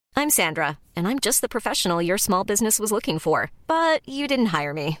I'm Sandra, and I'm just the professional your small business was looking for. But you didn't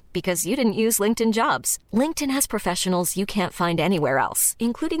hire me because you didn't use LinkedIn Jobs. LinkedIn has professionals you can't find anywhere else,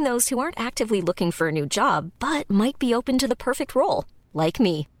 including those who aren't actively looking for a new job, but might be open to the perfect role, like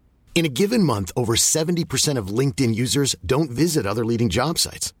me. In a given month, over 70% of LinkedIn users don't visit other leading job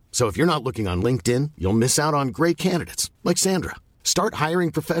sites. So if you're not looking on LinkedIn, you'll miss out on great candidates like Sandra. Start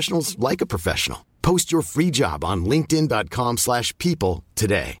hiring professionals like a professional. Post your free job on linkedin.com/people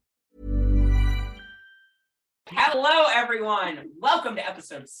today. Hello, everyone. Welcome to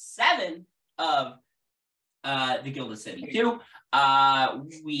episode 7 of The Guild of 72.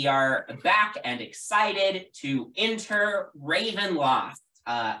 We are back and excited to enter Ravenloft.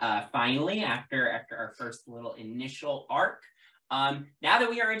 Finally, after our first little initial arc. Now that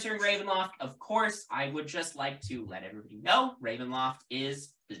we are entering Ravenloft, of course, I would just like to let everybody know Ravenloft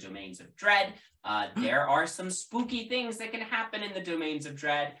is the Domains of Dread. There are some spooky things that can happen in the Domains of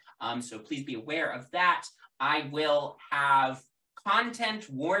Dread, so please be aware of that. I will have content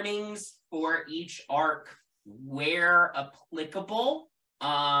warnings for each arc where applicable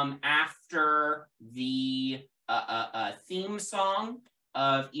after the theme song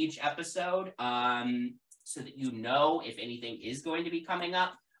of each episode, so that you know if anything is going to be coming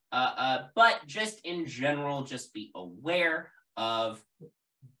up. But just in general, just be aware of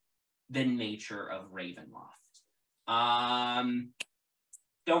the nature of Ravenloft.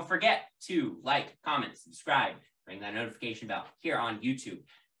 Don't forget to like, comment, subscribe, ring that notification bell here on YouTube.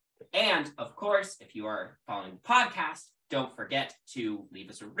 And of course, if you are following the podcast, don't forget to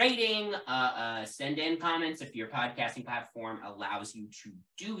leave us a rating, send in comments if your podcasting platform allows you to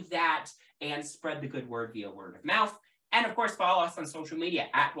do that, and spread the good word via word of mouth. And of course, follow us on social media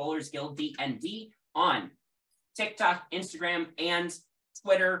at Rollers Guild DND on TikTok, Instagram, and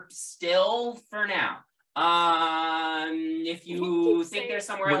Twitter still for now. If you think there's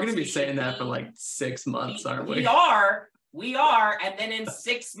somewhere else, we're going to be saying that for like 6 months, aren't we? We are, and then in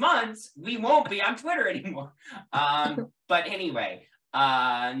 6 months, we won't be on Twitter anymore. But anyway,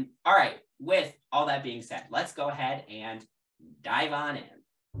 all right, with all that being said, let's go ahead and dive on in.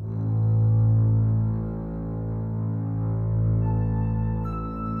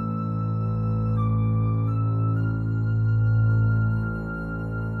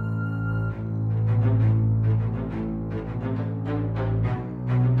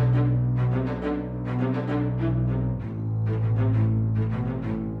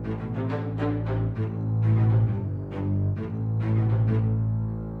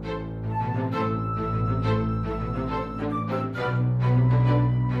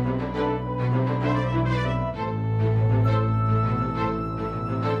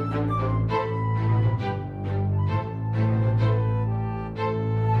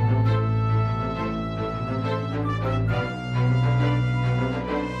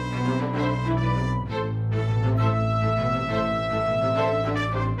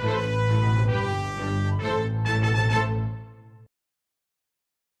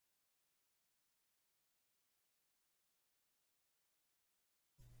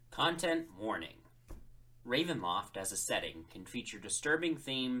 Content warning. Ravenloft as a setting can feature disturbing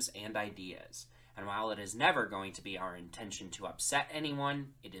themes and ideas, and while it is never going to be our intention to upset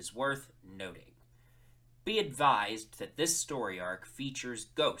anyone, it is worth noting. Be advised that this story arc features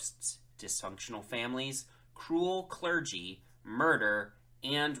ghosts, dysfunctional families, cruel clergy, murder,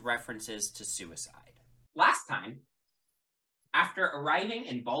 and references to suicide. Last time, after arriving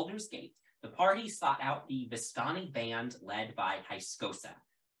in Baldur's Gate, the party sought out the Vistani band led by Hyskosa.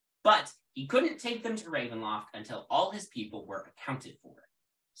 But he couldn't take them to Ravenloft until all his people were accounted for.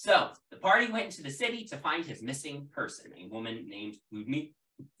 So the party went into the city to find his missing person, a woman named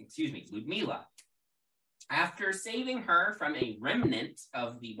Ludmila. After saving her from a remnant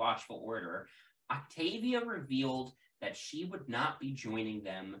of the Watchful Order, Octavia revealed that she would not be joining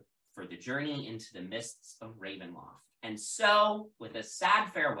them for the journey into the mists of Ravenloft. And so, with a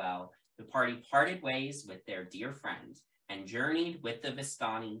sad farewell, the party parted ways with their dear friend and journeyed with the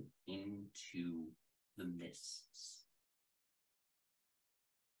Vistani into the mists.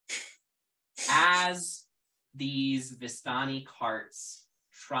 As these Vistani carts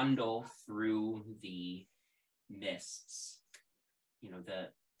trundle through the mists,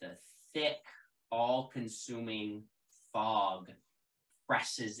 the thick, all-consuming fog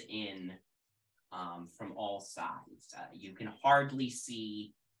presses in from all sides. You can hardly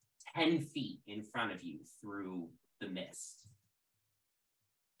see 10 feet in front of you through the mist.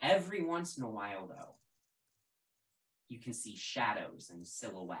 Every once in a while, though, you can see shadows and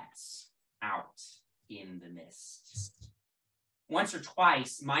silhouettes out in the mist. Once or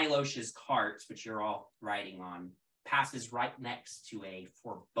twice, Milosh's cart, which you're all riding on, passes right next to a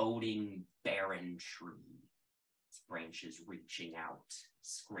foreboding barren tree. Its branches reaching out,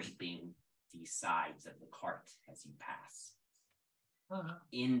 scraping the sides of the cart as you pass.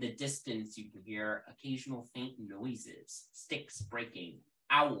 In the distance, you can hear occasional faint noises, sticks breaking,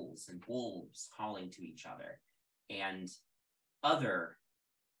 owls and wolves calling to each other, and other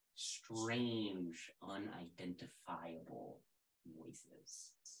strange, unidentifiable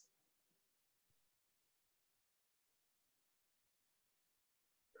noises.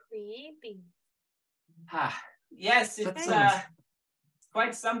 Creepy. Yes, it's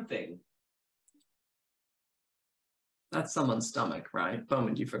quite something. That's someone's stomach, right?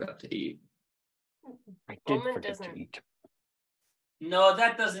 Bowman, you forgot to eat. I did Bowman forget doesn't. to eat. No,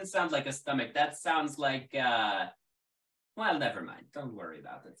 that doesn't sound like a stomach. That sounds like, well, never mind. Don't worry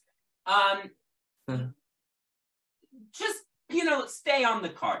about it. Just, stay on the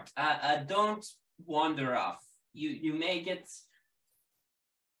cart. Don't wander off. You may get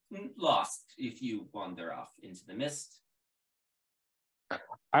lost if you wander off into the mist.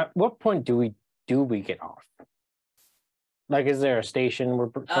 At what point do we get off? Like, is there a station we're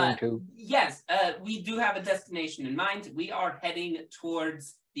going to? Yes, we do have a destination in mind. We are heading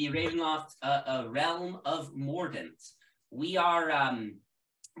towards the Ravenloft realm of Mordent. We are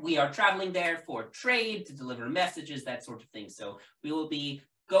traveling there for trade, to deliver messages, that sort of thing. So we will be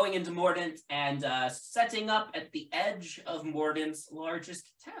going into Mordent and setting up at the edge of Mordent's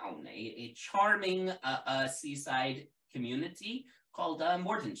largest town, a charming seaside community called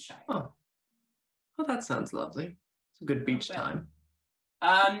Mordentshire. Oh, well, that sounds lovely. It's a good beach time.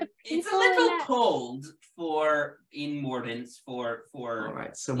 It's a little cold in Mordent for. All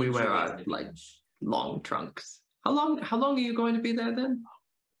right, so we wear our long trunks. How long are you going to be there then?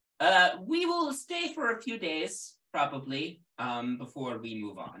 We will stay for a few days, probably, before we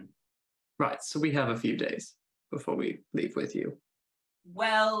move on. Right, so we have a few days before we leave with you.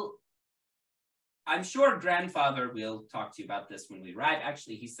 Well, I'm sure Grandfather will talk to you about this when we arrive.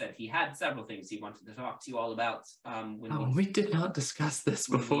 Actually, he said he had several things he wanted to talk to you all about. We did not discuss this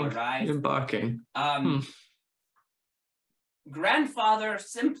before embarking. Grandfather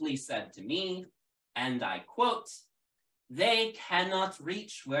simply said to me, and I quote, "They cannot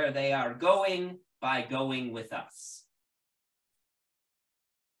reach where they are going by going with us."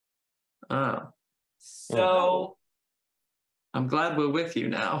 So I'm glad we're with you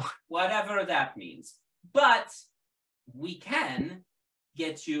now. Whatever that means. But we can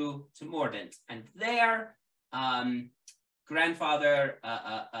get you to Mordent. And there, Grandfather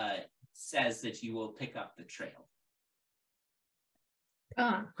says that you will pick up the trail.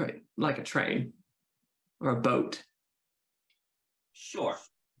 Great. Like a train or a boat. Sure.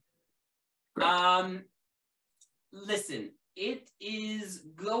 Great. Listen, it is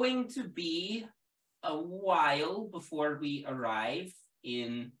going to be a while before we arrive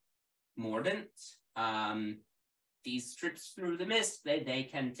in Mordent. These trips through the mist, they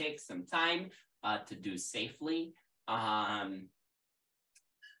can take some time to do safely. And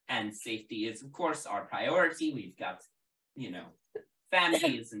safety is, of course, our priority. We've got,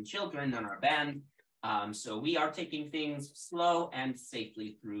 families and children on our band. So we are taking things slow and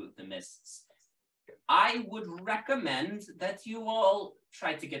safely through the mists. I would recommend that you all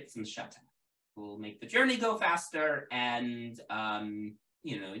try to get some shut eye. We'll make the journey go faster, and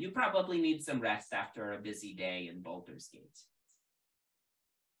you probably need some rest after a busy day in Baldur's Gate.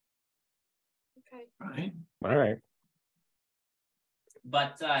 Okay. All right.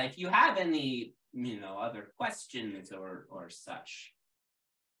 But if you have any, other questions or such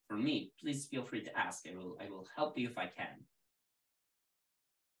for me, please feel free to ask. I will help you if I can.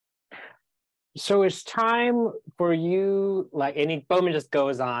 So it's time for you, Bowman just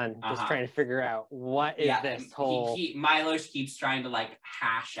goes on, just trying to figure out what is this whole... Milos keeps trying to,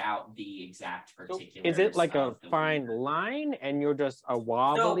 hash out the exact particulars. Is it like a fine line, and you're just a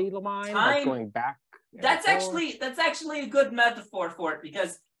wobbly line, going back? That's actually a good metaphor for it,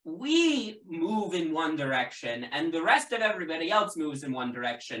 because we move in one direction, and the rest of everybody else moves in one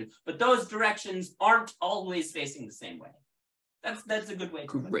direction, but those directions aren't always facing the same way. That's a good way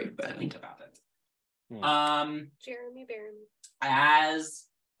to think about it. Jeremy Barron. As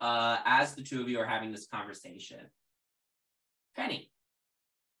the two of you are having this conversation, Penny.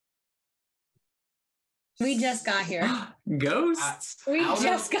 We just got here. Ghosts? We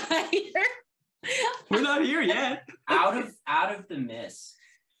just got here. We're not here yet. Out of the mist,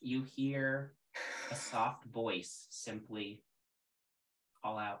 you hear a soft voice simply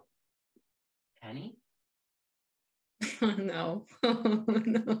call out, "Penny?" Oh, no. Oh,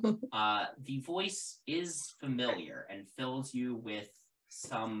 no. The voice is familiar and fills you with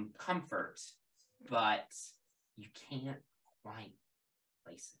some comfort, but you can't quite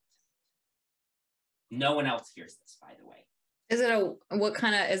place it. No one else hears this, by the way. Is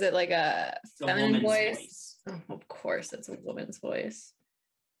it like a It's a feminine woman's voice? Oh, of course, it's a woman's voice.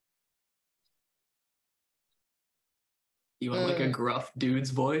 You want like a gruff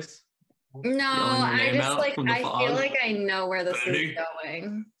dude's voice? No, Yelling your I name just out like from the I fog? feel like I know where this Benny? is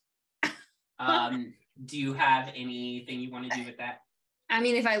going. Do you have anything you want to do with that? I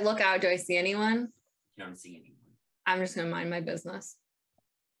mean, if I look out, do I see anyone? You don't see anyone. I'm just gonna mind my business.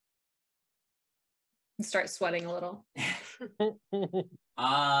 And start sweating a little.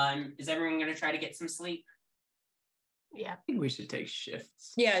 Is everyone gonna try to get some sleep? I think we should take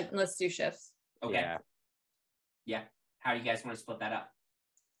shifts. Yeah, let's do shifts. Okay. Yeah. How do you guys want to split that up?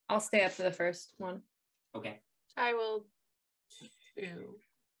 I'll stay up for the first one. Okay. I will too.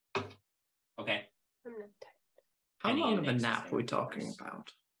 Okay. I'm not tired. How Penny long and of a Nick's nap is are we there talking first.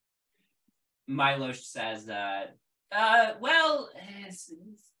 about? Milo says, well,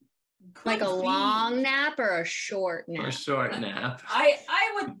 Like a could be. long nap or a short nap? Or a short nap?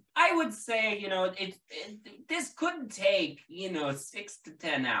 I would say, this could take, 6 to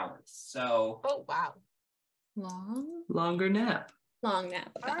 10 hours. So Oh, wow. Long? Longer nap. Long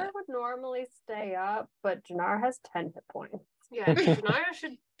nap. Got I it. would normally stay up, but Janara has 10 hit points. Yeah, Janara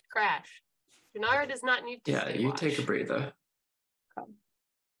should crash. Janara does not need to Yeah, stay you watch. take a breather.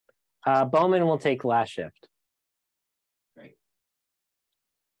 Bowman will take last shift. great.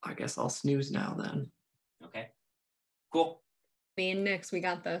 I guess I'll snooze now then. Okay. Cool. Me and Nix, we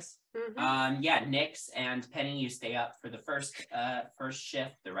got this. Mhm. Yeah, Nix and Penny, you stay up for the first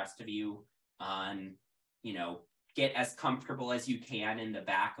shift. The rest of you, get as comfortable as you can in the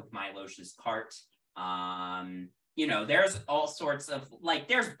back of Milosh's cart. There's all sorts of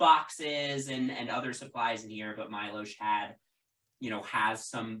there's boxes and other supplies in here, but Milosh has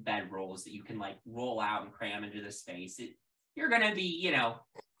some bedrolls that you can roll out and cram into the space. You're gonna be,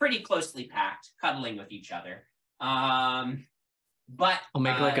 pretty closely packed, cuddling with each other. But I'll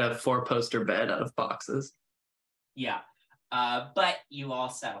make like a 4-poster bed out of boxes. Yeah. But you all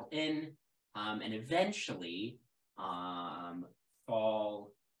settle in and eventually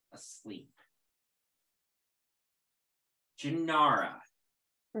fall asleep. Janara,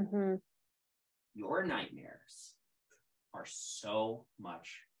 Mm-hmm. your nightmares are so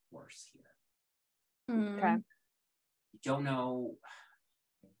much worse here. Okay. You don't know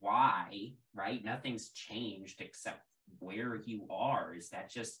why, right? Nothing's changed except where you are. Is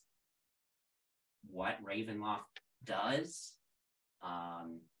that just what Ravenloft does?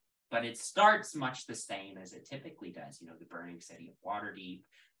 But it starts much the same as it typically does. The burning city of Waterdeep,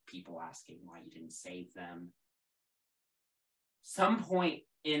 people asking why you didn't save them. Some point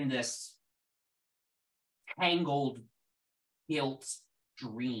in this tangled guilt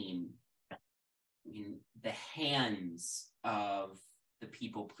dream, the hands of the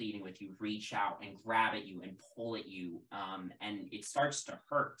people pleading with you reach out and grab at you and pull at you, and it starts to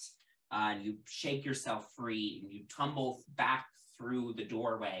hurt. And you shake yourself free and you tumble back through the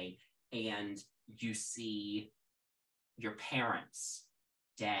doorway, and you see your parents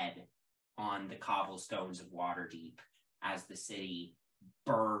dead on the cobblestones of Waterdeep as the city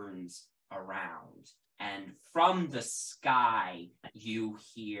burns around. And from the sky, you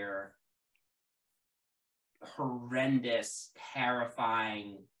hear horrendous,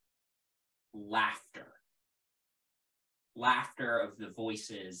 terrifying laughter. Laughter of the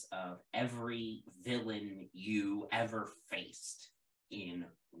voices of every villain you ever faced in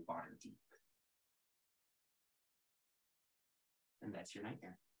Waterdeep. And that's your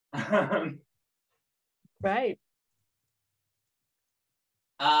nightmare. Right.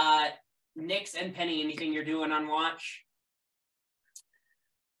 Nix and Penny, anything you're doing on watch?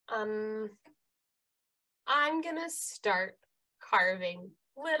 I'm gonna start carving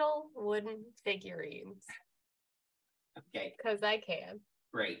little wooden figurines Okay, because I can.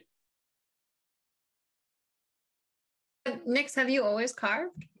 great. Nix, have you always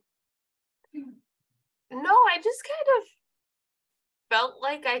carved? No, I just kind of felt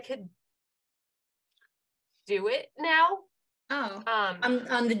like I could do it now. Oh. Um,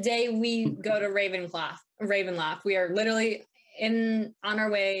 On the day we go to Ravenloft, we are literally on our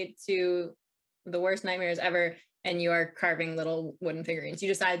way to the worst nightmares ever, and you are carving little wooden figurines. You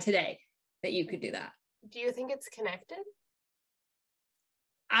decided today that you could do that. do you think it's connected?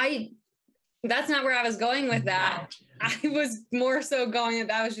 That's not where I was going with that. I was more so going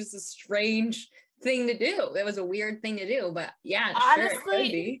that was just a strange thing to do. It was a weird thing to do, but yeah, sure, it could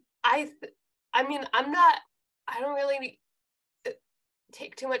Honestly, be. I mean, I don't really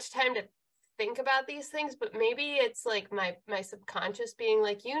take too much time to think about these things, but maybe it's like my subconscious being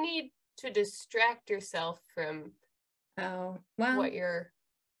like, you need to distract yourself from what you're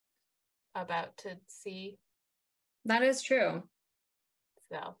about to see. That is true.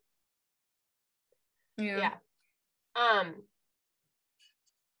 So yeah. Do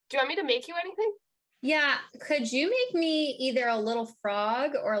you want me to make you anything? Yeah. Could you make me either a little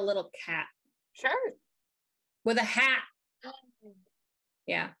frog or a little cat? Sure. With a hat.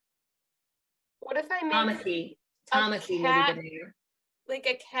 Yeah. What if I make Thomasy cat, like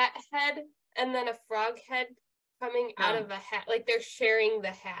a cat head and then a frog head coming out of a hat? Like they're sharing the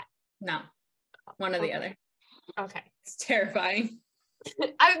hat. No. One or the other. Okay. It's terrifying.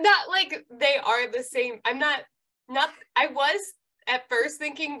 I'm not like they are the same. I'm not I was at first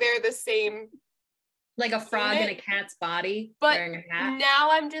thinking they're the same. Like a frog in a cat's body but wearing a hat.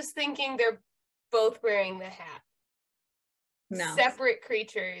 Now I'm just thinking they're both wearing the hat. No. Separate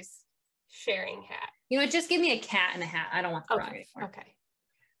creatures sharing hat. You know what? Just give me a cat and a hat. I don't want the frog anymore. Okay.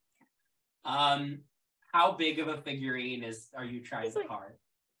 How big of a figurine are you trying to carve?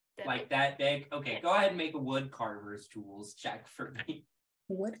 Like that big? Okay, go ahead and make a wood carver's tools check for me.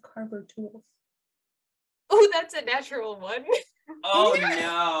 Wood carver tools. Oh, that's a natural one. Oh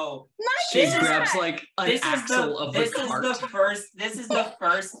no! She grabs like an axle of the cart. This is the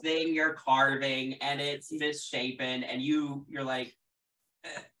first thing you're carving, and it's misshapen, and you're like,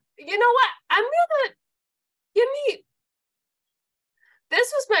 You know what? I'm gonna give me.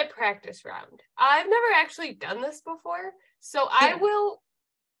 This was my practice round. I've never actually done this before, so I'm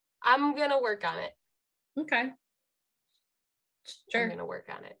gonna work on it. Okay. Sure. I'm gonna work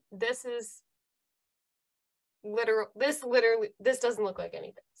on it. This doesn't look like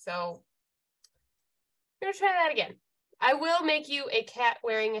anything. So I'm gonna try that again. I will make you a cat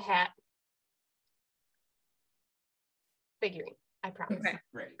wearing a hat figurine. I promise. Okay.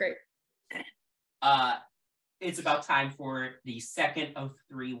 Great. It's about time for the second of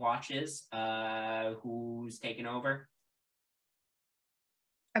 3 watches. Who's taking over?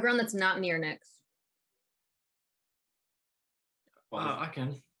 Everyone that's not near Nyx. I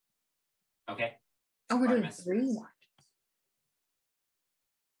can. Okay. Oh, we're doing Artemis. 3 watches.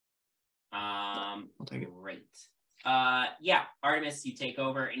 I'll take it. Great. Yeah, Artemis, you take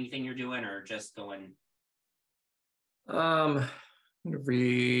over. Anything you're doing, or just going? I'm gonna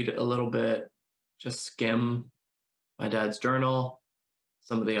read a little bit, just skim my dad's journal,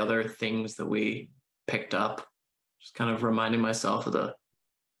 some of the other things that we picked up, just kind of reminding myself of the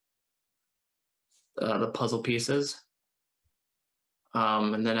puzzle pieces.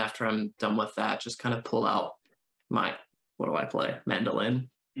 And then after I'm done with that, just kind of pull out what do I play? Mandolin,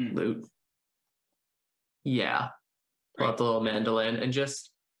 lute. Yeah. Pull out the little mandolin and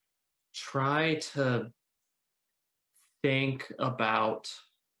just try to think about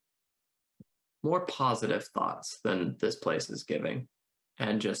more positive thoughts than this place is giving,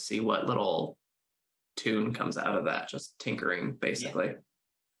 and just see what little tune comes out of that. Just tinkering, basically.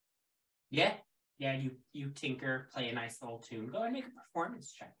 Yeah, you tinker, play a nice little tune. Go and make a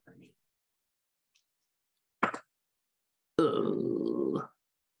performance check for me.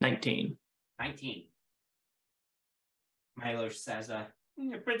 19. Milo says,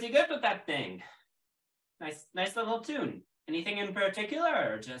 you're pretty good with that thing. Nice little tune. Anything in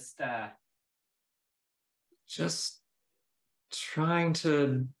particular, or just trying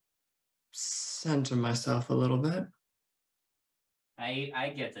to center myself a little bit.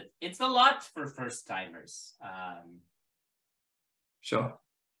 I get it. It's a lot for first timers. Sure.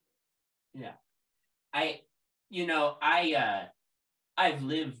 Yeah. I've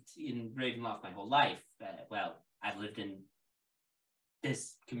lived in Ravenloft my whole life. I've lived in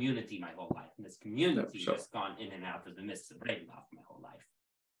this community my whole life, and this community has gone in and out of the mists of Ravenloft my whole life.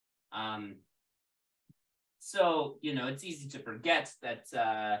 So, it's easy to forget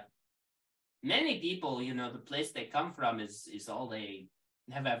that many people, the place they come from is all they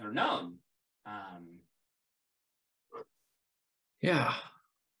have ever known. Yeah.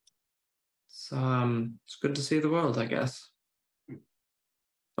 It's good to see the world, I guess.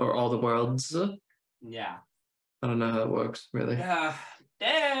 Or all the worlds. Yeah. I don't know how it works, really. I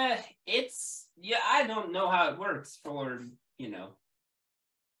don't know how it works for,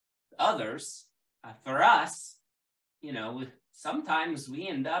 others. For us, sometimes we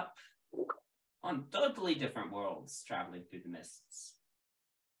end up on totally different worlds traveling through the mists.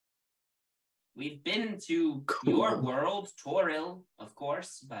 We've been to your world, Toril, of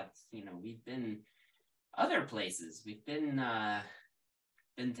course, but, we've been other places. We've been to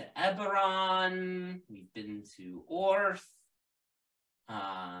Eberron, we've been to Orth,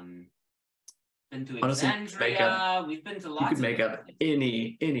 been to Exandria, we've been to lots of You could make up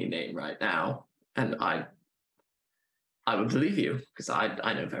any name right now, and I would believe you, because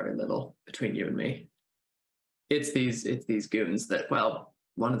I know very little between you and me. It's these goons that, well,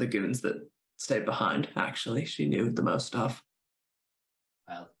 one of the goons that stayed behind, actually. She knew the most stuff.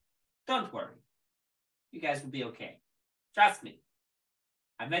 Well, don't worry. You guys will be okay. Trust me.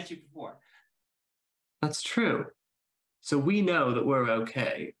 I've met you before. That's true. So we know that we're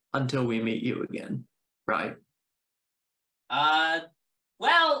okay until we meet you again, right?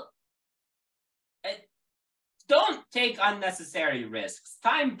 Well, don't take unnecessary risks.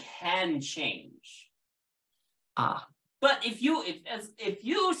 Time can change. But if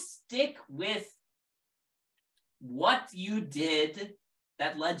you stick with what you did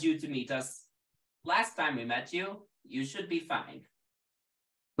that led you to meet us last time we met you, you should be fine.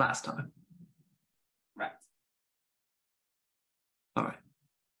 Last time. Right. All right.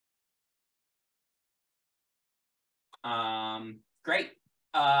 Great.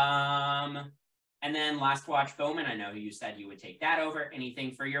 And then last watch, Bowman. I know you said you would take that over.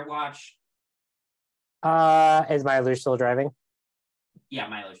 Anything for your watch? Is Miler still driving? Yeah,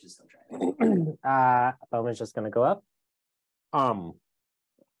 Milo's is still driving. Bowman's just gonna go up.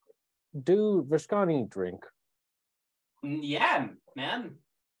 Do Viscani drink? Yeah, man.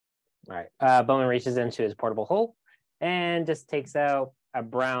 All right. Bowman reaches into his portable hole and just takes out a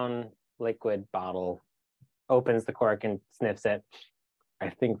brown liquid bottle, opens the cork and sniffs it. I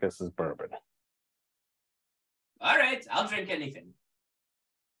think this is bourbon. All right, I'll drink anything.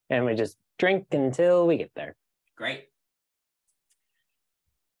 And we just drink until we get there. Great.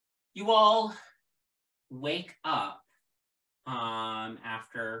 You all wake up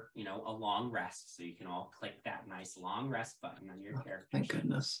after, a long rest. So you can all click that nice long rest button on your character. Thank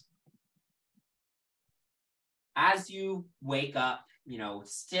goodness. As you wake up,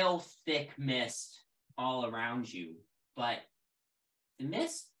 still thick mist all around you, but the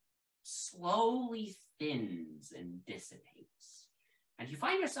mist slowly thins and dissipates. And you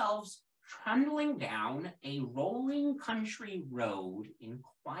find yourselves trundling down a rolling country road in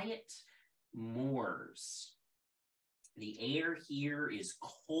quiet moors. The air here is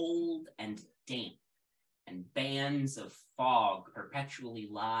cold and damp, and bands of fog perpetually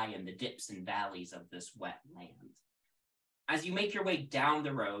lie in the dips and valleys of this wet land. As you make your way down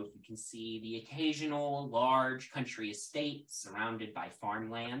the road, you can see the occasional large country estate surrounded by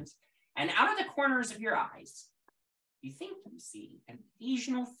farmland, and out of the corners of your eyes, you think you see an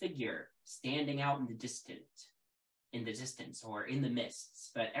occasional figure standing out in the distance or in the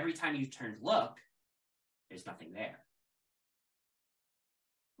mists, but every time you turn to look, there's nothing there.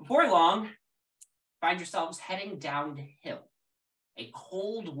 Before long, find yourselves heading down the hill. A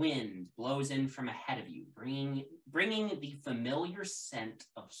cold wind blows in from ahead of you, bringing the familiar scent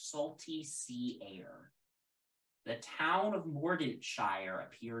of salty sea air. The town of Mordentshire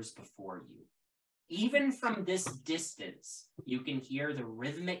appears before you. Even from this distance, you can hear the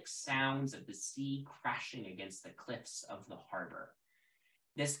rhythmic sounds of the sea crashing against the cliffs of the harbor.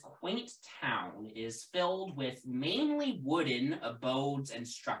 This quaint town is filled with mainly wooden abodes and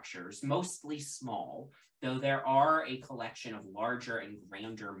structures, mostly small, though there are a collection of larger and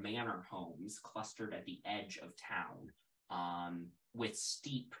grander manor homes clustered at the edge of town, with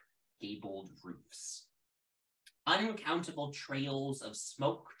steep gabled roofs. Uncountable trails of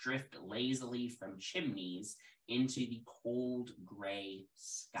smoke drift lazily from chimneys into the cold gray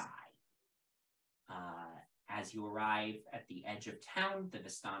sky. As you arrive at the edge of town, the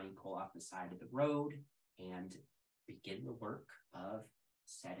Vistani pull off the side of the road and begin the work of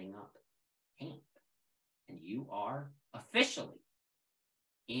setting up camp. And you are officially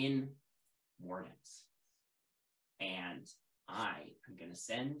in Mordent. And I am going to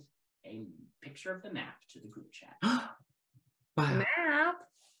send a picture of the map to the group chat. Wow. Map?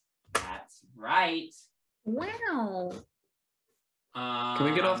 That's right. Wow. Can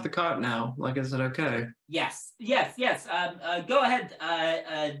we get off the cart now? Is it okay? Yes. Go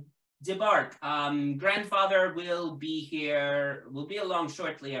ahead, debark. Grandfather will be along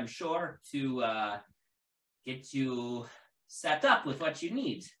shortly, I'm sure, to get you set up with what you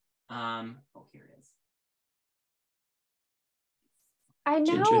need. Here it is.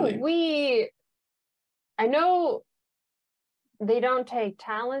 I know they don't take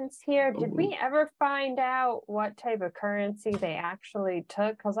talents here. Did we ever find out what type of currency they actually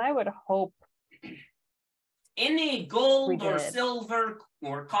took? Because I would hope any gold or silver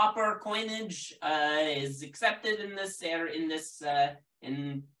or copper coinage is accepted in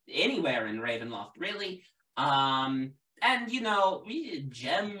anywhere in Ravenloft, really. And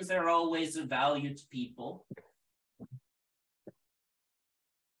gems are always of value to people.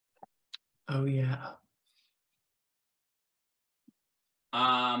 Oh yeah.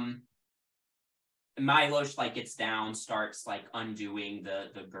 Milosh like gets down, starts like undoing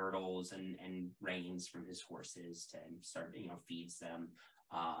the girdles and reins from his horses and start, feeds them.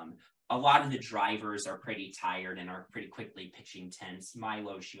 A lot of the drivers are pretty tired and are pretty quickly pitching tents.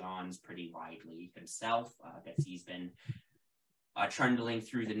 Milosh yawns pretty widely himself, because he's been trundling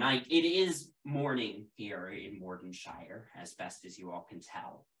through the night. It is morning here in Mordenshire, as best as you all can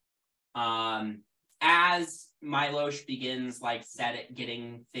tell. As Milosh begins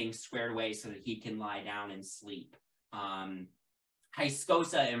getting things squared away so that he can lie down and sleep,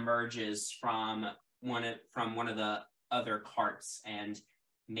 Hyskosa emerges from one of the other carts and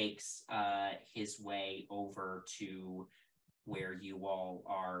makes his way over to where you all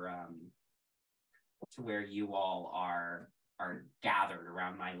are gathered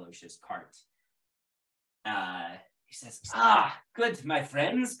around Milosh's cart. He says, good, my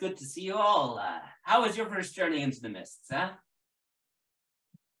friends. Good to see you all. How was your first journey into the mists, huh?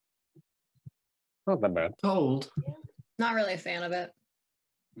 Not that bad. Cold. Not really a fan of it.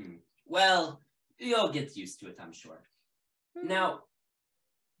 Well, you'll get used to it, I'm sure. Now,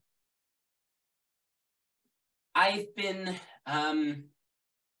 I've been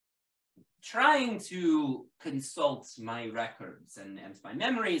trying to consult my records and my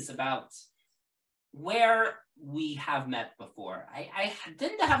memories about where we have met before. I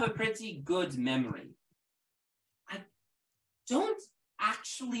tend to have a pretty good memory. I don't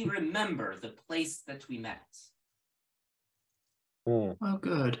actually remember the place that we met. Oh,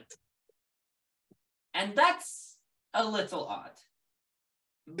 good. And that's a little odd.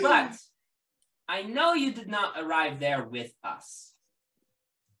 But I know you did not arrive there with us.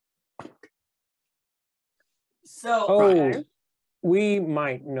 So, we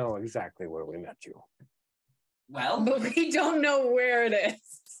might know exactly where we met you. Well, but we don't know where it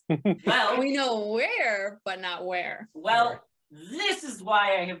is. Well, we know where, but not where. Well, this is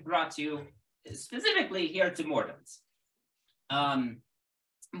why I have brought you specifically here to Mordent.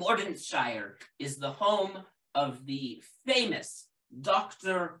 Mordentshire is the home of the famous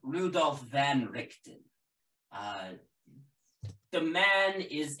Dr. Rudolf van Richten. The man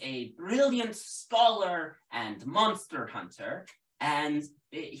is a brilliant scholar and monster hunter, and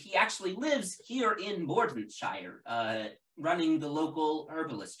he actually lives here in Mordentshire, running the local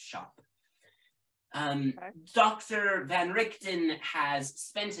herbalist shop. Dr. Van Richten has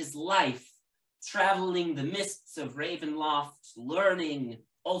spent his life traveling the mists of Ravenloft, learning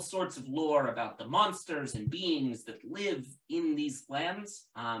all sorts of lore about the monsters and beings that live in these lands.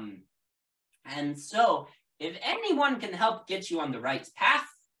 And so, if anyone can help get you on the right path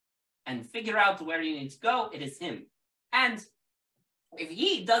and figure out where you need to go, it is him. And if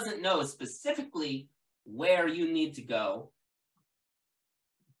he doesn't know specifically where you need to go,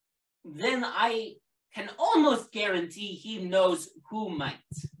 then I can almost guarantee he knows who might.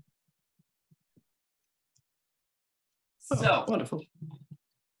 So, wonderful.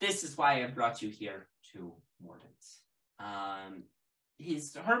 This is why I brought you here to Mordent.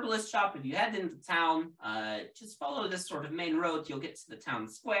 His herbalist shop, if you head into town, just follow this sort of main road, you'll get to the town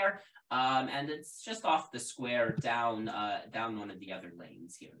square, and it's just off the square down one of the other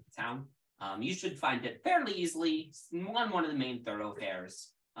lanes here in the town. You should find it fairly easily on one of the main thoroughfares.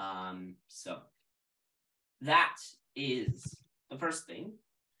 So that is the first thing.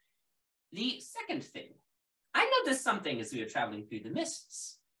 The second thing, I noticed something as we were traveling through the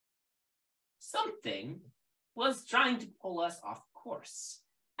mists. Something was trying to pull us off course.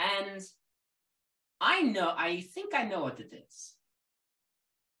 And I think I know what it is.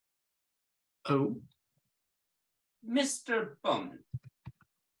 Oh. Mr. Bowman,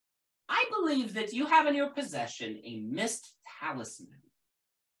 I believe that you have in your possession a mist talisman.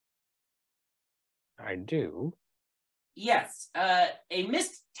 I do. Yes, a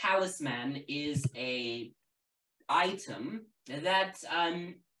mist talisman is a item that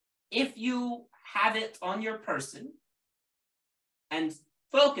if you have it on your person and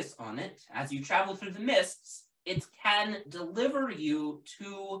focus on it as you travel through the mists, it can deliver you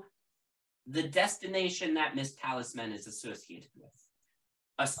to the destination that mist talisman is associated with,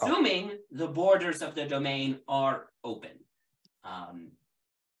 assuming the borders of the domain are open.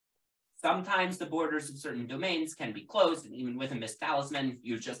 Sometimes the borders of certain domains can be closed, and even with a mist talisman,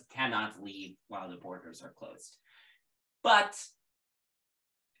 you just cannot leave while the borders are closed. But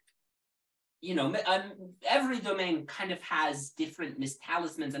every domain kind of has different mist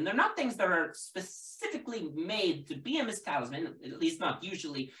talismans, and they're not things that are specifically made to be a mist talisman, at least not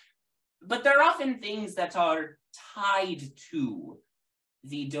usually, but they're often things that are tied to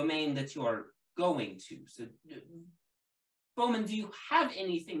the domain that you're going to. So, Bowman, do you have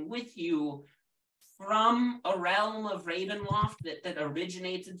anything with you from a realm of Ravenloft that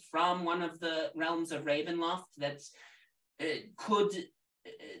originated from one of the realms of Ravenloft that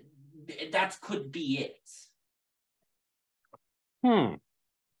could be it.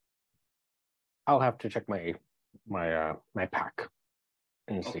 I'll have to check my pack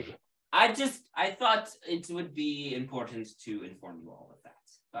and Okay. see. I thought it would be important to inform you all of that.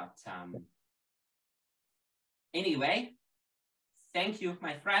 But anyway, thank you,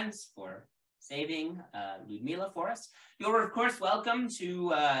 my friends, for saving Ludmila for us. You're, of course, welcome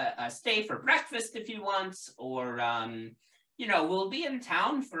to stay for breakfast if you want, or, we'll be in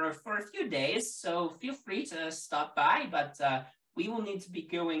town for a few days, so feel free to stop by, but we will need to be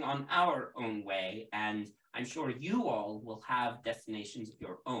going on our own way, and I'm sure you all will have destinations of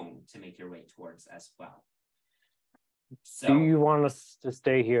your own to make your way towards as well. So, do you want us to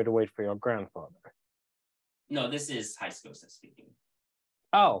stay here to wait for your grandfather? No, this is Hyskosa speaking.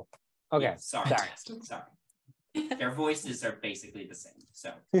 Oh, okay. Yeah, sorry. Their voices are basically the same.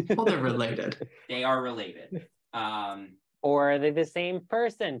 So, well, they're related. They are related. Or are they the same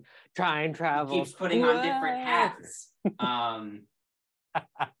person? Try and travel. Keeps putting on different hats.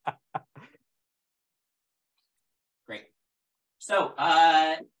 Great. So,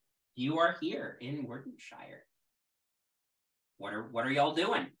 you are here in Wordenshire. What are y'all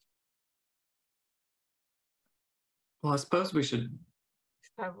doing? Well, I suppose we should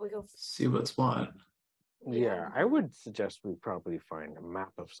Probably go. see what's what. Yeah, I would suggest we probably find a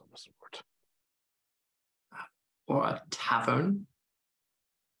map of some sort. Or a tavern.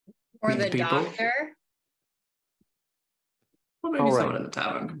 Or the people. doctor. Well, maybe All someone right. in the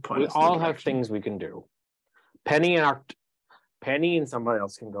tavern can point We us in the all have direction. things we can do. Penny and somebody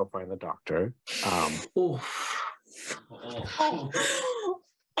else can go find the doctor. You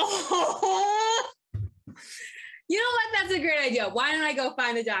know what? That's a great idea. Why don't I go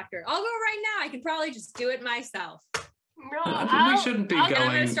find the doctor? I'll go right now. I can probably just do it myself. We shouldn't be I'm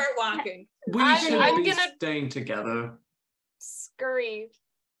going. gonna start walking. We should I'm be gonna staying together. scurry.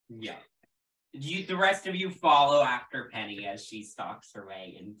 Yeah. The rest of you follow after Penny as she stalks her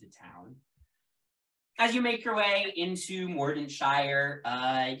way into town. As you make your way into Mordentshire,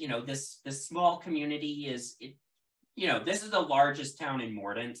 this small community this is the largest town in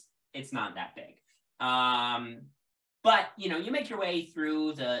Mordent. It's not that big. But you make your way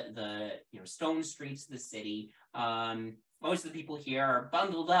through the stone streets of the city. Most of the people here are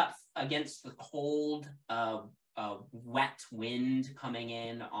bundled up against the cold, wet wind coming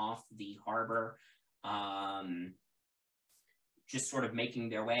in off the harbor. Just sort of making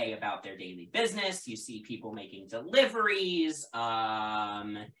their way about their daily business. You see people making deliveries.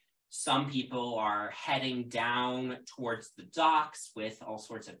 Some people are heading down towards the docks with all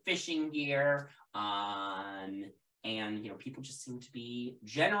sorts of fishing gear. And people just seem to be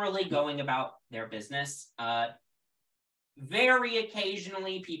generally going about their business. Very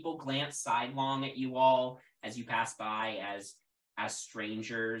occasionally, people glance sidelong at you all as you pass by as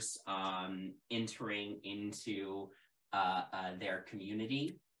strangers entering into their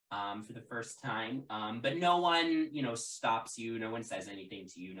community for the first time. But no one, stops you. No one says anything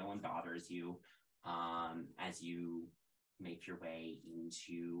to you. No one bothers you as you make your way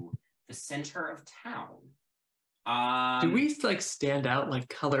into the center of town. Do we stand out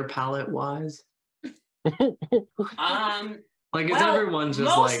color palette wise? Is everyone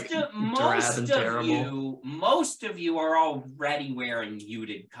just drab and terrible? Most of you are already wearing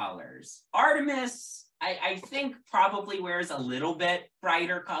muted colors. Artemis, I think probably wears a little bit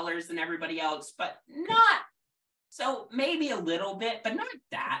brighter colors than everybody else, but not so maybe a little bit, but not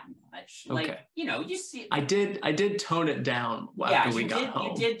that much. Okay. You see. I did tone it down after we got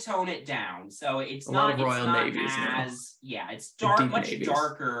home. You did tone it down, so it's a not lot of Royal Navies as now. It's much navies.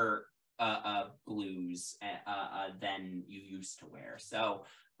 darker blues than you used to wear. So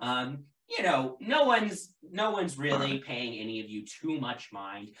no one's really paying any of you too much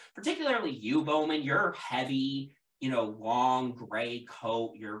mind, particularly you, Bowman. Your heavy, long gray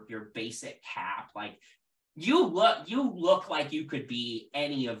coat, your basic cap, you look like you could be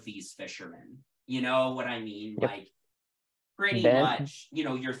any of these fishermen. You know what I mean? Yep. Pretty much,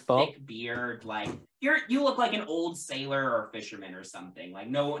 your thick beard, you look like an old sailor or fisherman or something.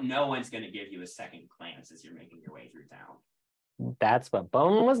 No one's gonna give you a second glance as you're making your way through town. That's what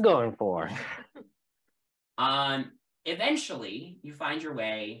Bone was going for. Eventually you find your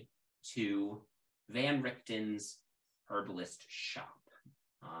way to Van Richten's herbalist shop.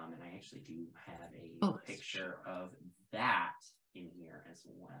 And I actually do have a picture of that in here as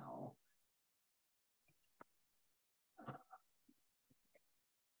well.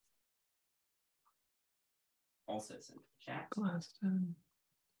 Also sent to chat.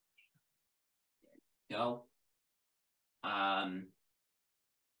 go.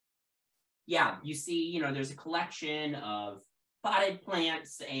 Yeah, you see, there's a collection of potted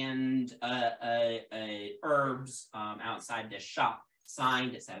plants and herbs outside this shop.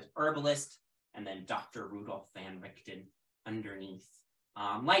 Sign that says herbalist, and then Dr. Rudolph Van Richten underneath.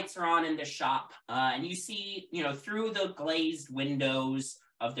 Lights are on in the shop, and you see, through the glazed windows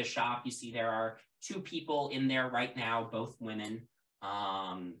of the shop, you see there are 2 people in there right now, both women.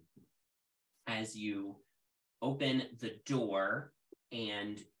 As you open the door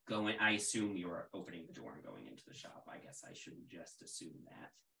and go in, I assume you're opening the door and going into the shop. I guess I shouldn't just assume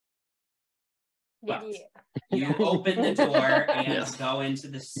that. But you open the door and go into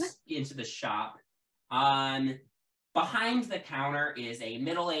the shop. Behind the counter is a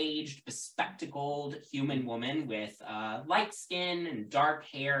middle-aged, bespectacled human woman with light skin and dark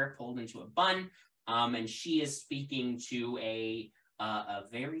hair pulled into a bun, and she is speaking to a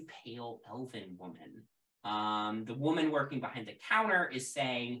very pale elven woman. The woman working behind the counter is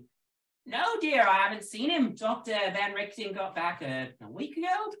saying, "No, dear, I haven't seen him. Dr. Van Richten got back a week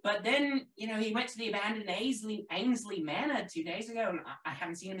ago, but then, he went to the abandoned Ainsley Manor 2 days ago, and I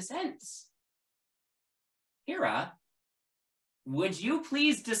haven't seen him since." Kira, would you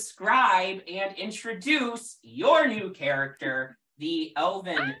please describe and introduce your new character, the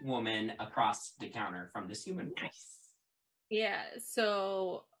elven woman across the counter from this human woman? Yeah,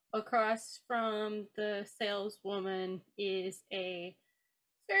 so across from the saleswoman is a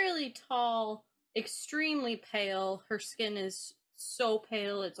fairly tall, extremely pale. Her skin is so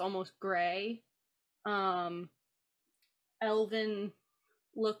pale it's almost gray. Elven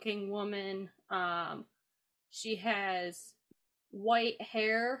looking woman. She has white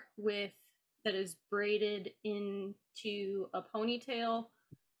hair that is braided into a ponytail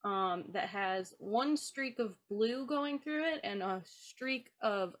that has one streak of blue going through it and a streak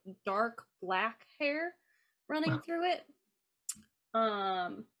of dark black hair running through it.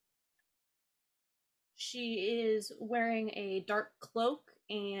 She is wearing a dark cloak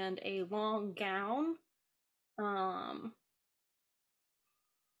and a long gown.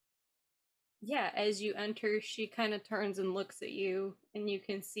 Yeah, as you enter, she kind of turns and looks at you, and you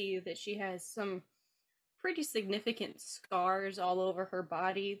can see that she has some pretty significant scars all over her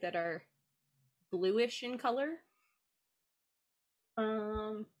body that are bluish in color.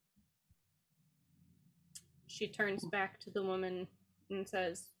 She turns back to the woman and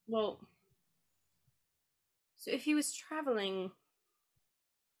says, "Well, so if he was traveling,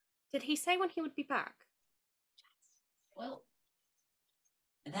 did he say when he would be back?" Well,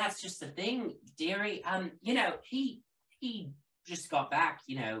 that's just the thing, dearie. He just got back,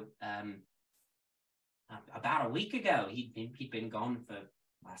 about a week ago. He'd been gone for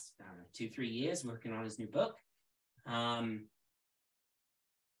last 2-3 years working on his new book. And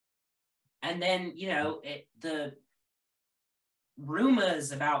then, the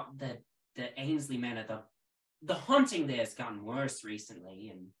rumors about the Ainsley Manor, the haunting there has gotten worse recently,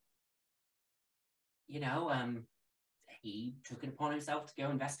 and he took it upon himself to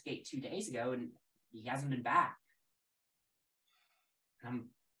go investigate 2 days ago, and he hasn't been back. I'm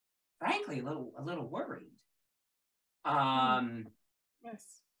frankly a little worried.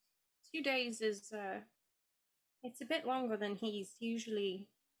 Yes, 2 days is it's a bit longer than he's usually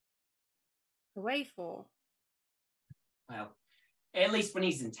away for. Well, at least when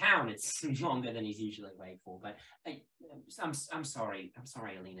he's in town, it's longer than he's usually away for. But I'm sorry,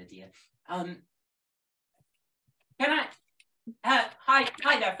 Alina dear. Can I?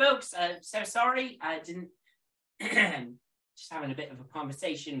 Hi there, folks. So sorry, I didn't. Just having a bit of a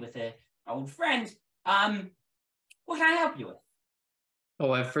conversation with an old friend. What can I help you with?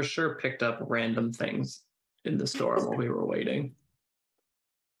 Oh, I for sure picked up random things in the store while we were waiting.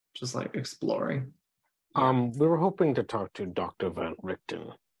 Just like exploring. We were hoping to talk to Dr. Van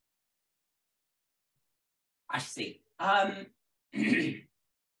Richten. I see.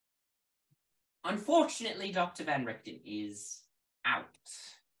 Unfortunately, Dr. Van Richten is out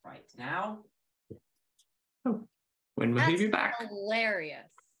right now. Oh, when will he be back? Hilarious.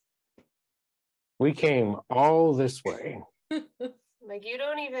 We came all this way. Like, you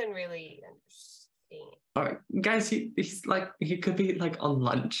don't even really understand. All right, guys, he's like, he could be like on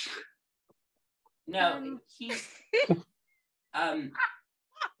lunch. No, he's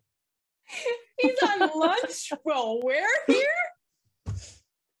He's on lunch. Well, we're here.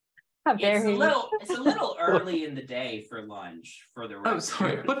 How dare he? It's a little early in the day for lunch for the Oh,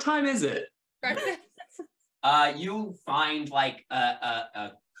 sorry. What time is it? You find like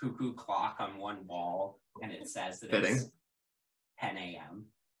a cuckoo clock on one wall, and it says that it's 10 a.m.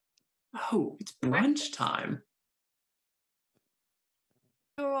 Oh, it's brunch time.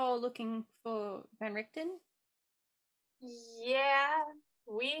 You're all all looking for Van Richten? Yeah,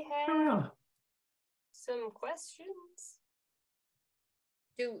 we have some questions.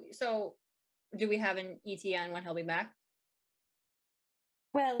 Do we have an ETA on when he'll be back?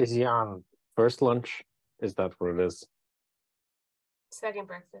 Well, Is he on first lunch? Is that what it is? Second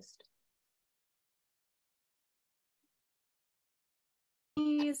breakfast.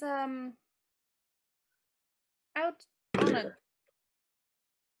 he's out on a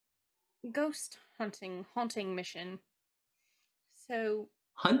ghost haunting mission. So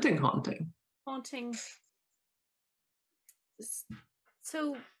Haunting. haunting.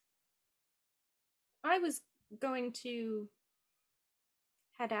 So I was going to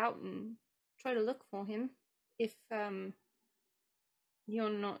head out and try to look for him if you're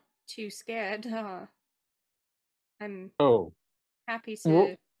not too scared. I'm happy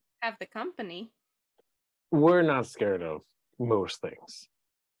to have the company. We're not scared of most things.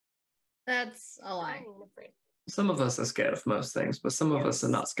 That's a lie. Some of us are scared of most things, but some of us are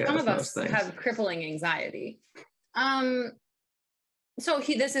not scared of most things. Some of us have crippling anxiety. So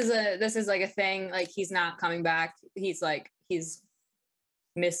this is like a thing, like he's not coming back. He's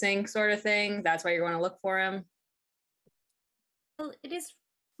missing sort of thing. That's why you're going to look for him. Well, it is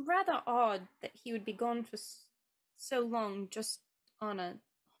rather odd that he would be gone for so long just on a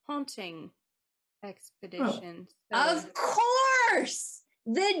haunting expedition. Oh. Of course!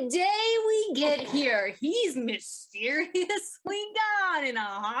 The day we get here, he's mysteriously gone in a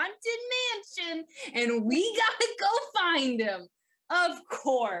haunted mansion, and we gotta go find him. Of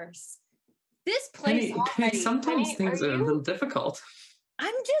course. This place already... Sometimes things are a little difficult.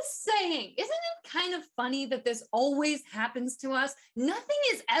 I'm just saying, isn't it kind of funny that this always happens to us? Nothing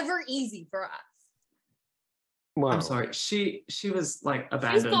is ever easy for us. Wow. I'm sorry. She was like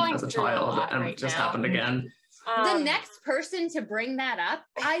abandoned as a child, and it just happened again. The next person to bring that up,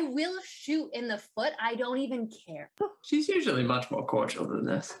 I will shoot in the foot. I don't even care. She's usually much more cordial than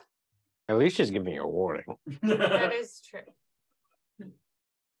this. At least she's giving you a warning. That is true.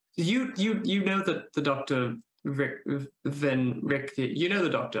 You know that the doctor Rick, you know the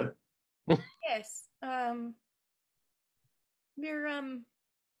doctor. Yes. We're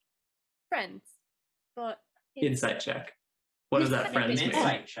friends, but insight check. What does that friends mean?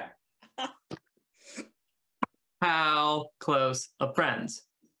 Insight check. How close of friends?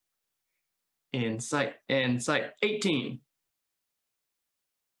 Insight 18.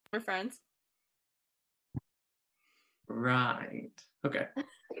 We're friends. Right. Okay.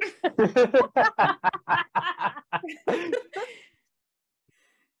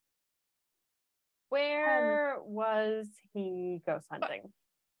 Where was he ghost hunting?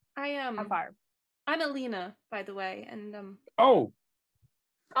 How far? I'm Alina, by the way, and Oh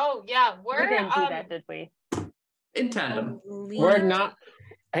yeah, we didn't do that, did we? In tandem. We're not.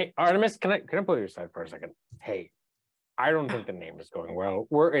 Hey, Artemis, can I pull your side for a second? Hey, I don't think the name is going well.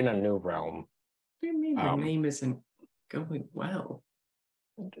 We're in a new realm. What do you mean the name isn't going well?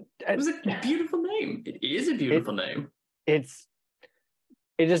 It was a beautiful name. It is a beautiful name. It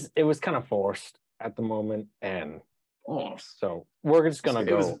was kind of forced at the moment, and so we're just gonna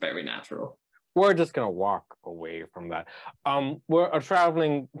go. It was very natural. We're just gonna walk away from that. We're a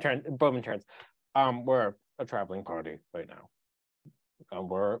traveling Bowman turns. We're a traveling party right now.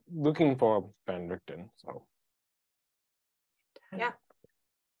 We're looking for Van Richten, so yeah.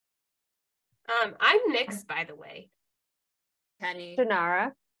 I'm Nyx, by the way. Penny.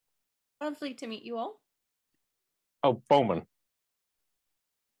 Janara. Lovely to meet you all. Oh, Bowman.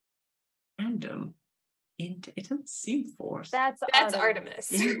 Random. It doesn't seem forced. That's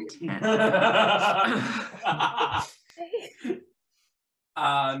Artemis. Yes,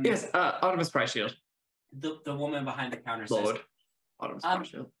 Artemis Price Shield. The woman behind the counter Lord. says, Artemis Price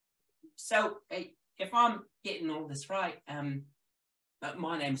Shield. So, if I'm getting all this right,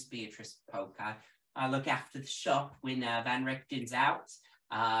 my name's Beatrice Polk. I look after the shop when Van Richten's out.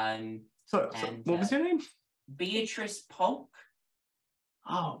 So what was your name? Beatrice Polk.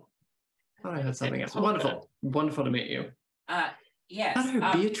 Oh, I thought I heard something else. Wonderful to meet you. Yes. I thought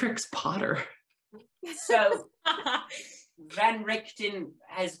I heard Beatrix Potter. So, Van Richten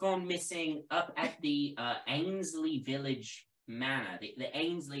has gone missing up at the Ainsley Village Manor. The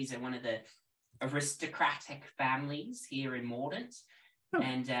Ainsleys are one of the aristocratic families here in Mordent. Oh.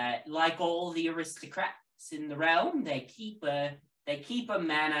 And like all the aristocrats in the realm, they keep a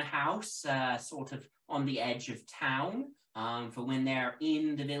manor house sort of on the edge of town for when they're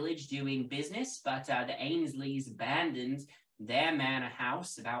in the village doing business. But the Ainsleys abandoned their manor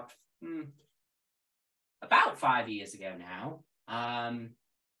house about 5 years ago now. And,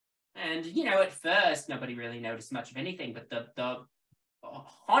 at first, nobody really noticed much of anything, but the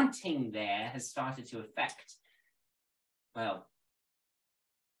haunting there has started to affect, well,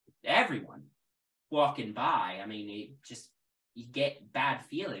 everyone walking by. I mean, you get bad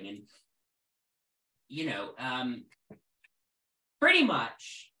feeling, and pretty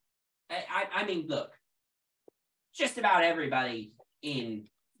much. I mean, look, just about everybody in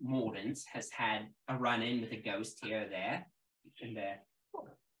Mordent has had a run-in with a ghost here or there in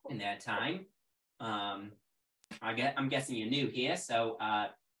their time. I'm guessing you're new here, so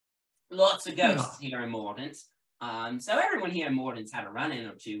lots of ghosts here in Mordent. So everyone here in Mordent's had a run-in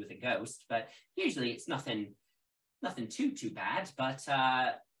or two with a ghost, but usually it's nothing too bad. But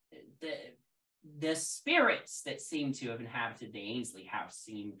the spirits that seem to have inhabited the Ainsley house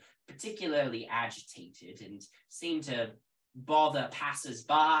seem particularly agitated and seem to bother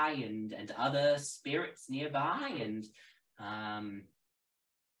passers-by and other spirits nearby. And I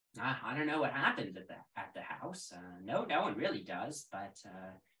don't know what happened at the house. No one really does, but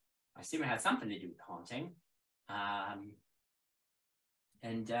I assume it had something to do with haunting.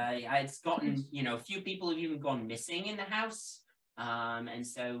 It's gotten, a few people have even gone missing in the house. And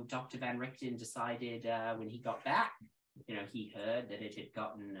so Dr. Van Richten decided when he got back, he heard that it had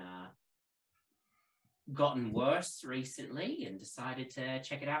gotten worse recently and decided to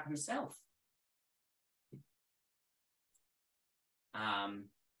check it out himself.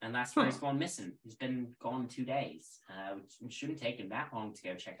 And that's where he's gone missing. He's been gone 2 days, which shouldn't take him that long to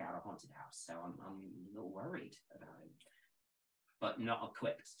go check out a haunted house. So I'm a little worried about him, but not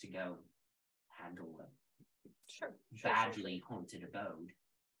equipped to go handle a badly haunted abode.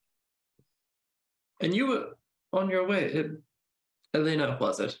 And you were on your way, Elena,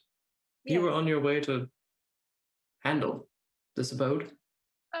 was it? Yes. You were on your way to handle this abode?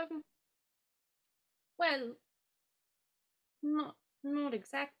 Well, not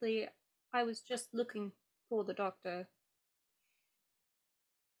exactly. I was just looking for the doctor.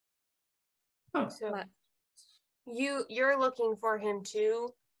 Oh. So you're looking for him too,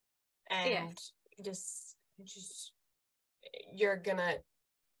 and just you're gonna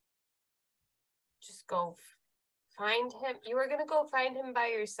just go find him. You were gonna go find him by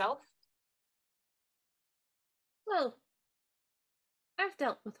yourself? Well, I've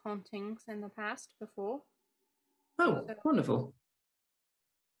dealt with hauntings in the past before. Oh, wonderful.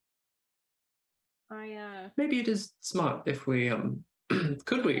 Maybe it is smart if we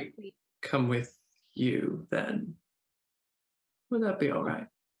could we come with you then? Would that be all right?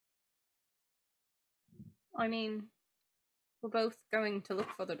 I mean, we're both going to look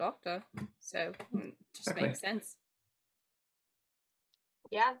for the doctor, so it just Exactly. makes sense.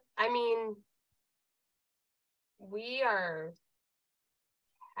 Yeah, I mean, we are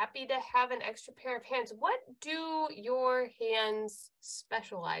happy to have an extra pair of hands. What do your hands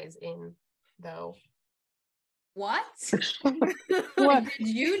specialize in, though? What? What? Did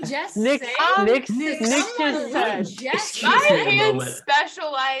you just Nick, say? Nick Did just someone said. just My me a hands moment.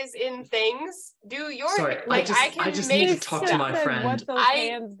 specialize in things. Do your Sorry, like I can just make need to talk to stuff. my friend. What those I-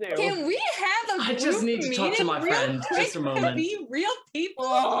 hands do? Can we have a I group just need to talk to meeting my real friend quick just a moment. to be real people?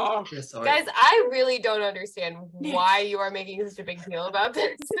 Yeah, sorry. Guys, I really don't understand why you are making such a big deal about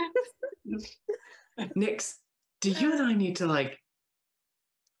this. Nix, do you and I need to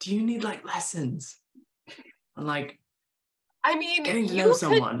do you need lessons? On I mean, getting to you know could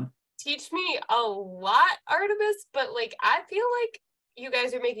someone. teach me a lot, Artemis, but I feel like you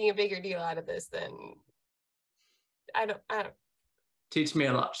guys are making a bigger deal out of this than I don't. Teach me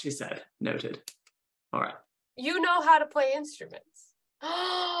a lot, she said. Noted. All right. You know how to play instruments.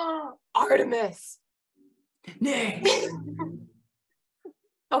 Artemis. Nix!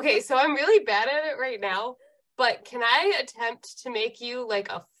 Okay, so I'm really bad at it right now, but can I attempt to make you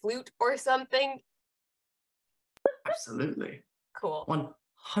a flute or something? Absolutely. Cool.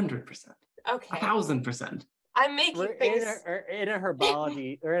 100%. Okay. 1000%. I'm making We're things. in a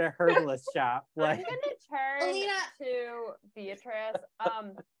herbology or in a herbalist shop. I'm gonna turn Alina. to Beatrice.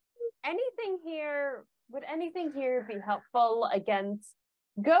 Would anything here be helpful against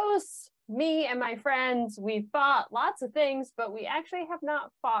ghosts? Me and my friends, we fought lots of things, but we actually have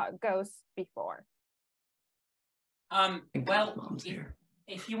not fought ghosts before. Well, Mom's here.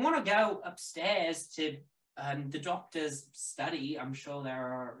 if you want to go upstairs to the doctor's study, I'm sure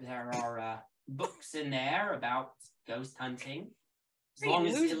there are books in there about ghost hunting. As long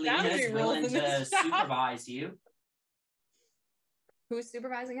as Lose Elena's boundary rules willing in to this shop. supervise you. Who's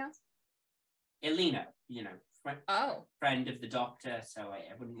supervising us? Elena, Oh, friend of the doctor, so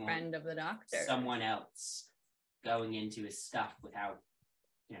I wouldn't want friend of the doctor. someone else going into his stuff without,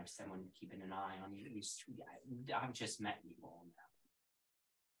 someone keeping an eye on you. I've just met you all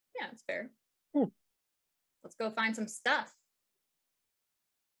now. Yeah, it's fair. Hmm. Let's go find some stuff.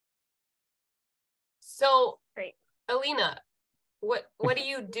 So, Great. Alina, what do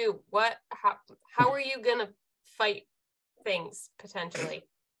you do? How are you gonna fight things potentially?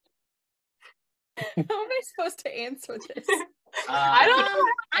 How am I supposed to answer this? I don't know.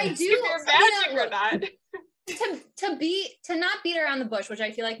 I If do. you're magic or look, not. to not beat around the bush, which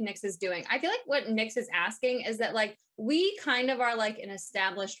I feel like Nyx is doing. I feel like what Nyx is asking is that like we kind of are like an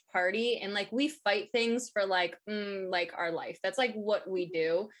established party and like we fight things for like our life. That's like what we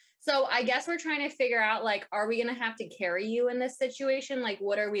do. So I guess we're trying to figure out like, are we gonna have to carry you in this situation? Like,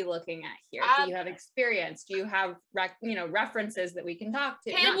 what are we looking at here? Do you have experience? Do you have references that we can talk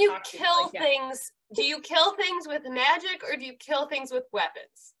to? Can you kill things? Do you kill things with magic or do you kill things with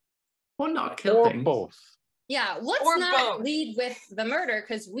weapons? Or not kill Or things. both. Yeah, let's Or not both. lead with the murder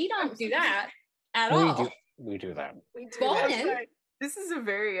because we don't do that at We all. we do that. We do Bonin. that. This is a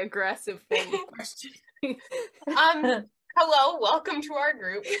very aggressive form of questioning. Hello, welcome to our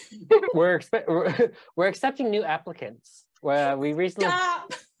group. We're accepting new applicants. Well, we recently.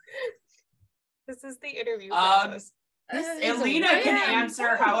 Stop. This is the interview process. Alina can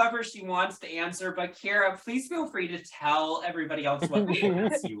answer however she wants to answer, but Kira, please feel free to tell everybody else what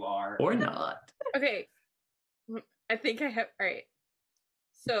class you are. Or not. Okay. I think I have. All right.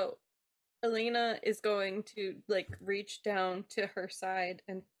 So, Alina is going to like reach down to her side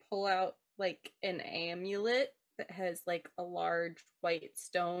and pull out like an amulet that has like a large white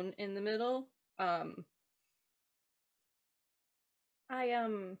stone in the middle. And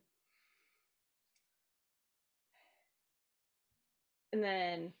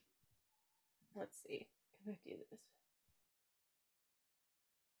then let's see. Can I do this?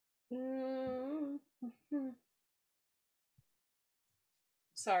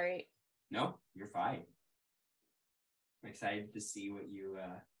 Sorry. No, you're fine. I'm excited to see what you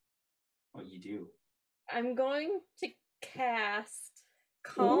do. I'm going to cast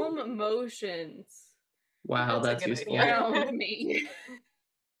Calm Emotions Wow, That's that's a good useful. idea. around me.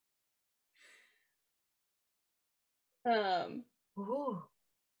 Ooh.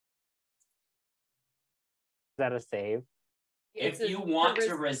 Is that a save? If It's a you want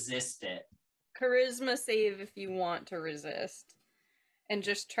to resist it. charisma save if you want to resist. And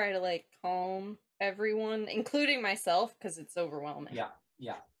just try to like calm everyone, including myself, because it's overwhelming.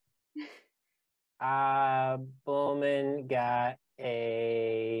 Yeah. Bowman got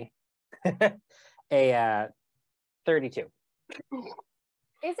a a 32. Is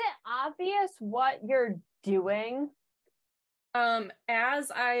it obvious what you're doing? As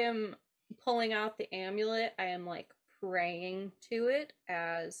I am pulling out the amulet, I am like praying to it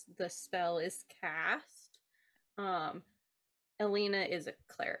as the spell is cast. Alina is a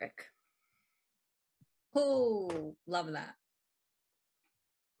cleric. Oh, love that.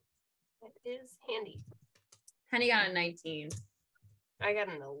 It is handy. Henny got a 19 I got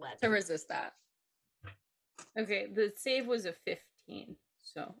an 11. to resist that. Okay, the save was a 15,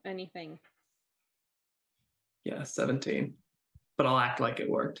 so anything. Yeah, 17. But I'll act like it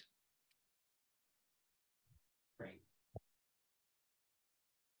worked. Great.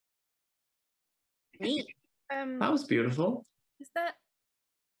 Neat. That was beautiful. Is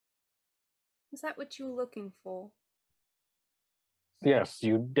that what you were looking for? Yes,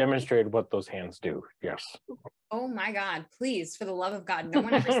 you demonstrated what those hands do. Yes. Oh my God, please, for the love of God, no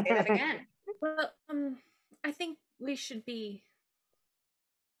one ever say that again. Well, I think we should be.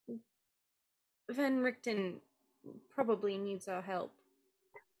 Van Richten probably needs our help.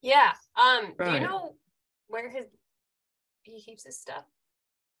 Yeah. Do you Right. know where he keeps his stuff?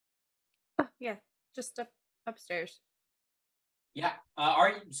 Oh, yeah, just upstairs. Yeah.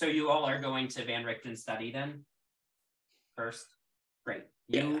 So you all are going to Van Richten's study then? First? Great.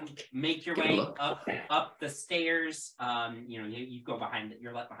 You make your Give it a way look. up the stairs. You go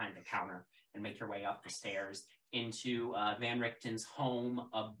you're let behind the counter and make your way up the stairs into Van Richten's home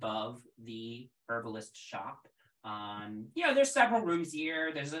above the herbalist shop. There's several rooms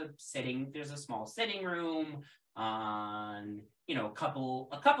here. There's a small sitting room. A couple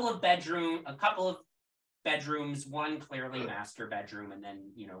of bedrooms, one clearly master bedroom, and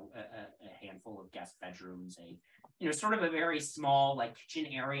then a handful of guest bedrooms. Sort of a very small like kitchen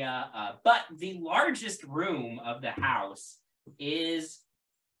area. But the largest room of the house is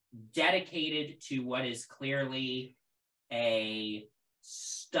dedicated to what is clearly a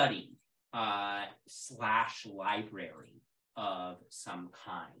study / library of some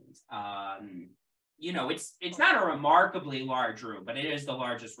kind. It's not a remarkably large room, but it is the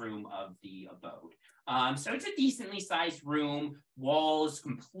largest room of the abode. So it's a decently sized room, walls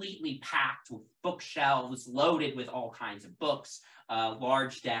completely packed with bookshelves loaded with all kinds of books,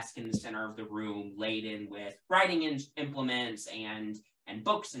 large desk in the center of the room laden with writing implements and and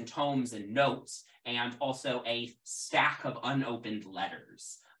books and tomes and notes, and also a stack of unopened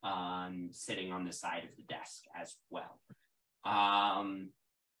letters sitting on the side of the desk as well.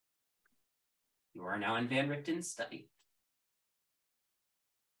 You are now in Van Richten's study.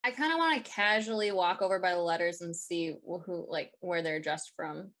 I kind of want to casually walk over by the letters and see who, like, where they're addressed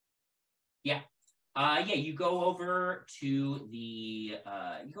from. Yeah. You go over to the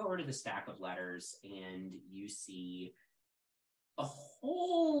stack of letters, and you see a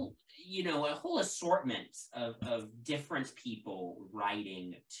whole assortment of different people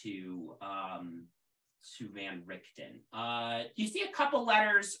writing to Van Richten. You see a couple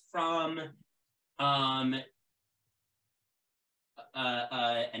letters from an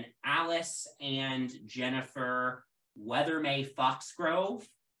Alice and Jennifer Weathermay Foxgrove.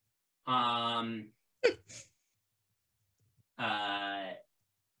 All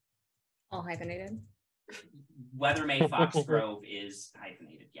hyphenated. Weathermay Foxgrove is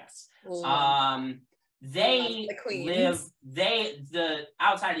hyphenated, yes. Ooh. They The queens. live, the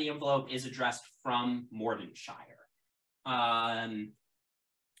outside of the envelope is addressed from Mordentshire.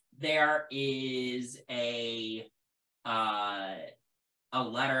 There is a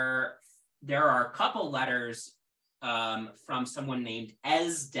letter, there are a couple letters from someone named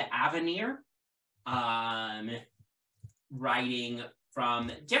Ez de Avenir, writing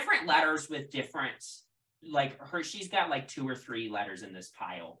from different letters with different, she's got 2 or 3 letters in this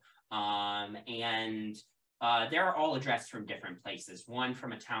pile. And they're all addressed from different places. One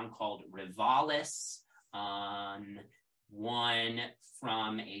from a town called Rivalis, one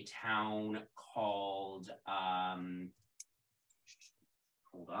from a town called,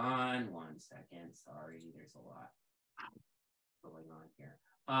 hold on 1 second, sorry, there's a lot going on here.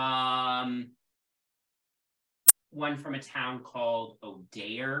 One from a town called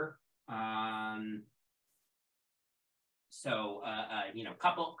O'Dare.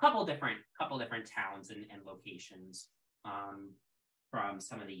 Couple different towns and locations from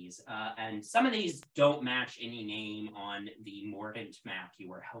some of these. And some of these don't match any name on the Mordent map you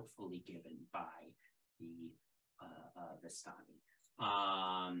were helpfully given by the Vistani.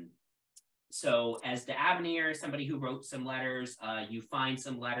 So as the Avenir, somebody who wrote some letters, you find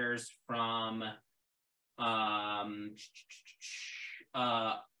some letters from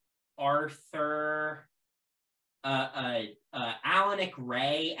Arthur, Alanic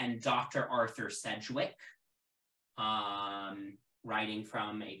Ray and Dr. Arthur Sedgwick, writing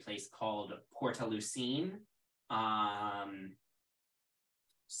from a place called Portalucine.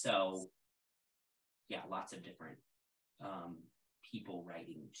 So yeah, lots of different people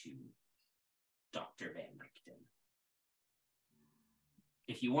writing to Dr. Van Richten.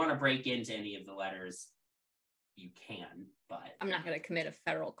 If you want to break into any of the letters, you can, but I'm not going to commit a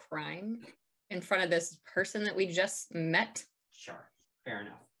federal crime in front of this person that we just met. Sure, fair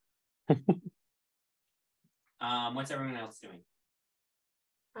enough. What's everyone else doing?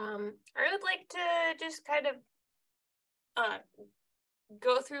 I would like to just kind of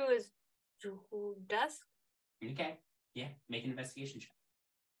go through his desk. Okay, yeah, make an investigation check.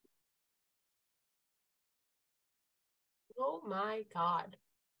 Oh my god.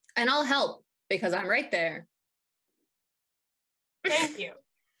 And I'll help because I'm right there. Thank you.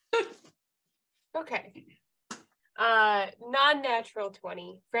 Okay. Non-natural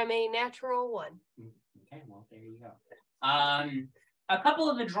 20 from a natural 1. Okay, well, there you go. A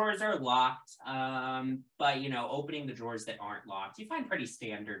couple of the drawers are locked, but, opening the drawers that aren't locked, you find pretty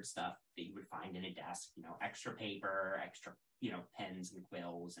standard stuff that you would find in a desk, extra paper, extra, pens and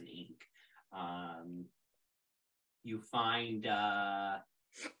quills and ink. You find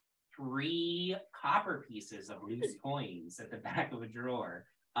 3 copper pieces of loose coins at the back of a drawer.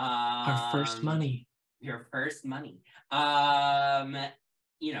 Our first money. Your first money.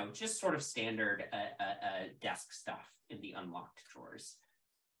 Just sort of standard desk stuff in the unlocked drawers.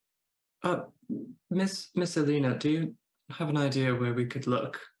 Miss Alina, do you have an idea where we could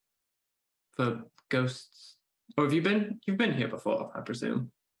look for ghosts? Or you've been here before, I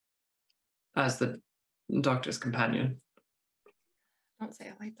presume, as the doctor's companion? Don't say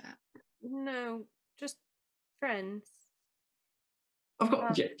it like that. No, just friends. Of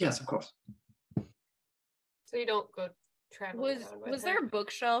course, yes, of course. So you don't go traveling. Was there a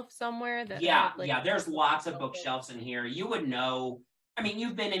bookshelf somewhere that? Yeah, had, there's lots of bookshelves in here. You would know. I mean,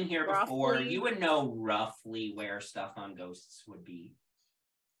 you've been in here before. Roughly. You would know roughly where stuff on ghosts would be.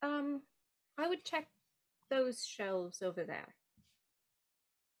 I would check those shelves over there.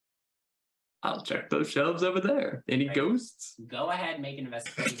 I'll check those shelves over there. Any ghosts? Go ahead, make an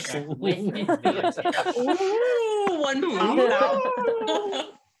investigation check with advantage. Ooh, one popped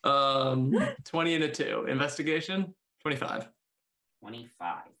out. 20 and a 2. Investigation, 25.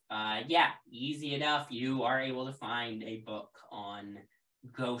 25. Yeah, easy enough. You are able to find a book on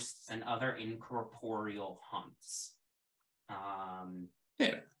ghosts and other incorporeal haunts.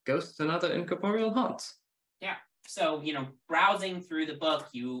 Yeah, ghosts and other incorporeal haunts. Yeah. So, browsing through the book,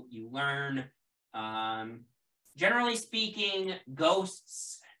 you learn, generally speaking,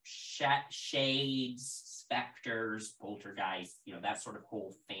 ghosts, shades, specters, poltergeists, that sort of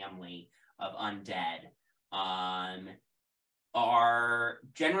whole family of undead, are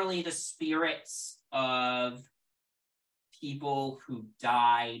generally the spirits of people who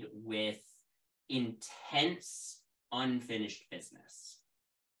died with intense, unfinished business.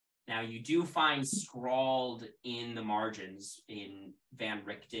 Now, you do find scrawled in the margins in Van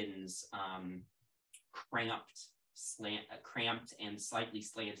Richten's cramped and slightly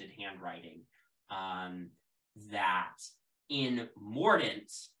slanted handwriting that in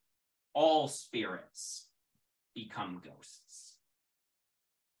Mordent, all spirits become ghosts.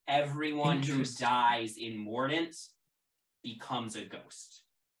 Everyone who dies in Mordent becomes a ghost.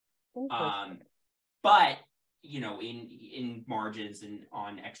 But in margins and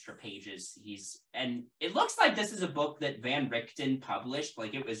on extra pages, and it looks like this is a book that Van Richten published,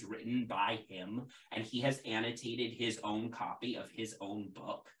 like it was written by him, and he has annotated his own copy of his own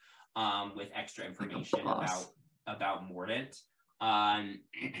book with extra information about Mordent.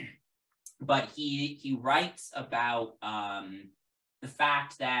 But he writes about the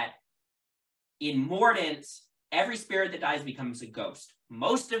fact that in Mordent, every spirit that dies becomes a ghost.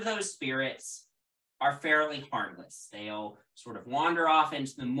 Most of those spirits are fairly harmless. They'll sort of wander off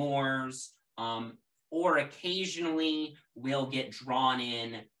into the moors, or occasionally will get drawn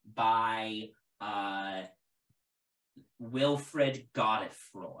in by Wilfred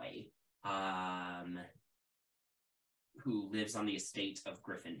Godefroy, who lives on the estate of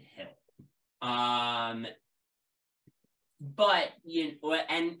Griffin Hill. But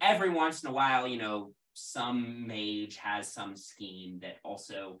and every once in a while, some mage has some scheme that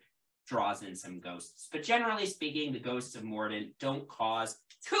also draws in some ghosts. But generally speaking, the ghosts of Mordent don't cause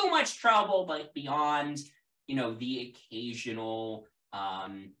too much trouble, but beyond, the occasional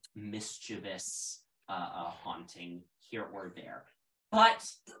mischievous haunting here or there. But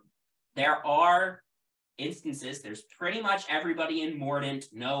there are instances, there's pretty much everybody in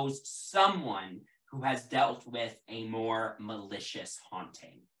Mordent knows someone who has dealt with a more malicious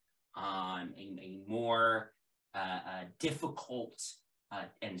haunting, a more difficult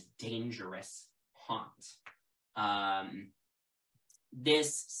and dangerous haunt.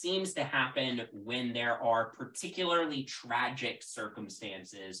 This seems to happen when there are particularly tragic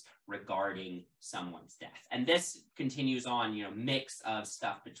circumstances regarding someone's death. And this continues on, mix of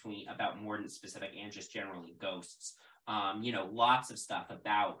stuff about Mordent specific and just generally ghosts. Lots of stuff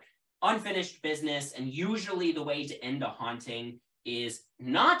about unfinished business, and usually the way to end a haunting is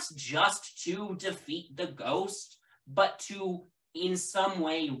not just to defeat the ghost, but to in some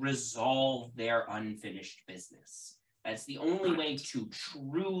way resolve their unfinished business. That's the only way to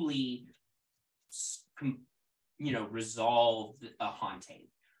truly, resolve a haunting.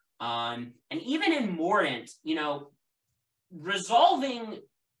 And even in Mordent, resolving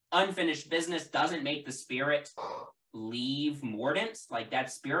unfinished business doesn't make the spirit leave Mordent. Like,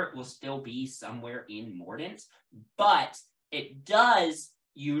 that spirit will still be somewhere in Mordent, but it does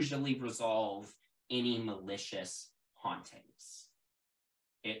usually resolve any malicious hauntings.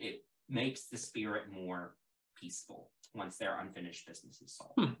 It makes the spirit more peaceful once their unfinished business is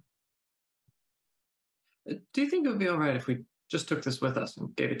solved. Do you think it would be all right if we just took this with us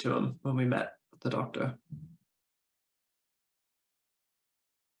and gave it to him when we met with the doctor?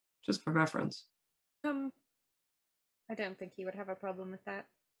 Just for reference. I don't think he would have a problem with that.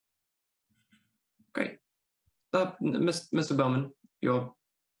 Great. Mr. Bowman, your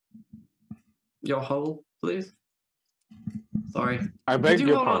hole, please. Sorry. I beg Could you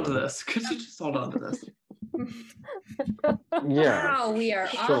your hold on to pardon. this? Could you just hold on to this? Yeah. Wow, we are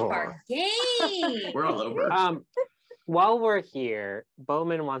off our game. We're all over. While we're here,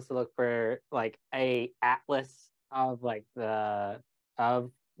 Bowman wants to look for like a atlas of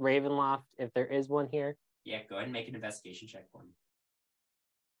of Ravenloft, if there is one here. Yeah, go ahead and make an investigation check for me.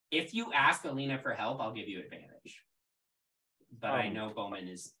 If you ask Alina for help, I'll give you advantage. But I know Bowman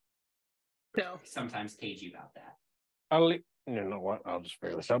is sometimes cagey about that. You know what? I'll just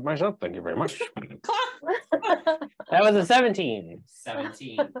figure this out myself. Thank you very much. That was a 17.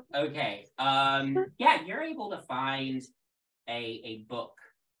 17. Okay. Yeah, you're able to find a book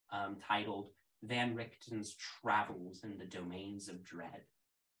titled Van Richten's Travels in the Domains of Dread.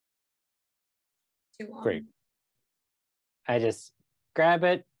 Too long. Great. I just grab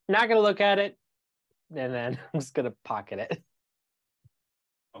it, not gonna look at it, and then I'm just gonna pocket it.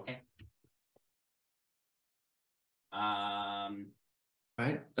 Okay.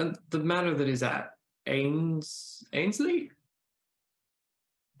 Right. And the manor that is at Ainsley?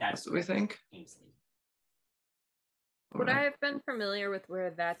 That's what we think. Ainsley. Would I have been familiar with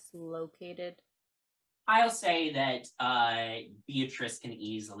where that's located? I'll say that Beatrice can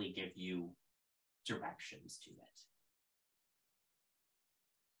easily give you directions to it.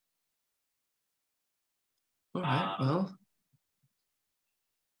 All right, well.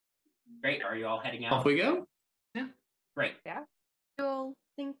 Great. Are you all heading out? Off we go? Yeah. Great. Yeah. You all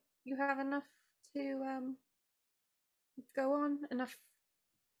think you have enough to go on? Enough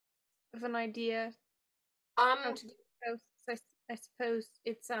of an idea how to do so? I suppose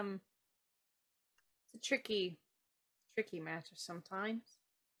it's a tricky matter sometimes.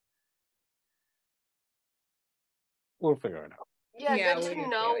 We'll figure it out. Yeah, good to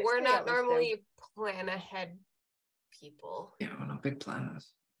know. We're not always do. normally plan ahead people. Yeah, we're not big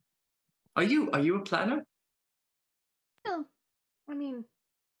planners. Are you a planner? Well, I mean,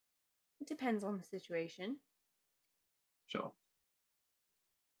 it depends on the situation. Sure.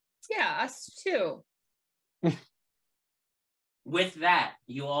 Yeah, us too. With that,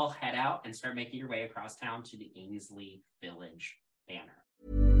 you all head out and start making your way across town to the Ainsley Village Banner.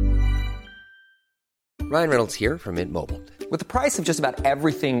 Ryan Reynolds here from Mint Mobile. With the price of just about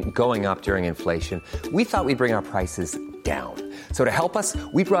everything going up during inflation, we thought we'd bring our prices down. So to help us,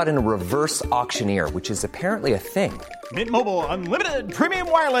 we brought in a reverse auctioneer, which is apparently a thing. Mint Mobile Unlimited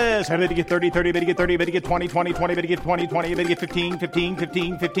Premium Wireless. How to get 30, 30, bit to get 30, bit to get 20, 20, 20, bit to get 20, 20, bit to get 15, 15,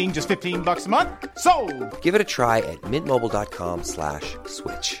 15, 15, just $15 a month? Sold! Give it a try at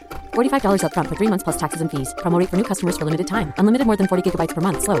mintmobile.com/switch. $45 up front for 3 months plus taxes and fees. Promo rate for new customers for limited time. Unlimited more than 40 gigabytes per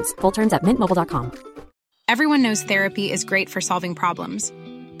month. Slows full terms at mintmobile.com. Everyone knows therapy is great for solving problems.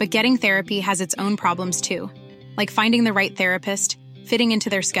 But getting therapy has its own problems too. Like finding the right therapist, fitting into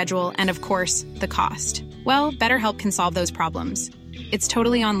their schedule, and of course, the cost. Well, BetterHelp can solve those problems. It's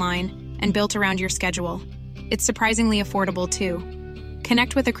totally online and built around your schedule. It's surprisingly affordable too.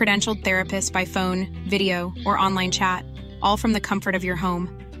 Connect with a credentialed therapist by phone, video, or online chat, all from the comfort of your home.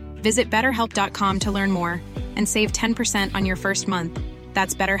 Visit BetterHelp.com to learn more and save 10% on your first month.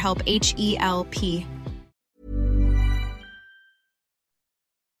 That's BetterHelp, H-E-L-P.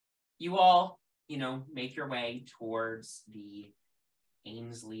 You all, make your way towards the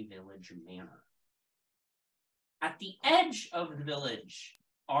Ainsley Village Manor. At the edge of the village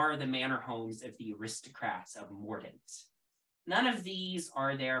are the manor homes of the aristocrats of Mordent. None of these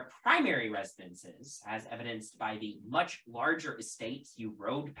are their primary residences, as evidenced by the much larger estates you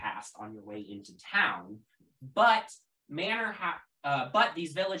rode past on your way into town, but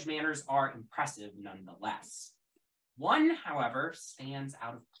these village manors are impressive nonetheless. One, however, stands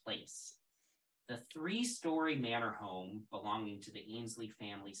out of place. The 3-story manor home belonging to the Ainsley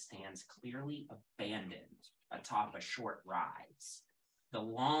family stands clearly abandoned atop a short rise. The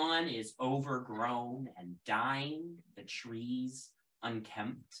lawn is overgrown and dying, the trees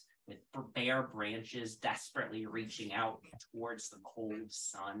unkempt, with bare branches desperately reaching out towards the cold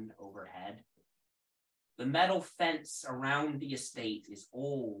sun overhead. The metal fence around the estate is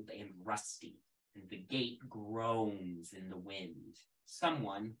old and rusty, and the gate groans in the wind.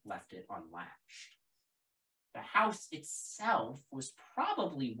 Someone left it unlatched. The house itself was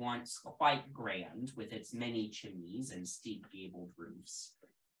probably once quite grand, with its many chimneys and steep-gabled roofs.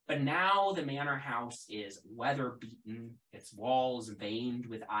 But now the manor house is weather-beaten, its walls veined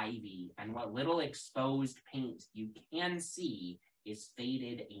with ivy, and what little exposed paint you can see is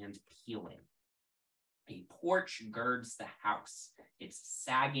faded and peeling. A porch girds the house, its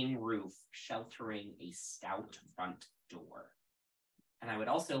sagging roof sheltering a stout front door. And I would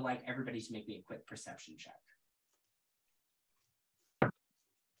also like everybody to make me a quick perception check.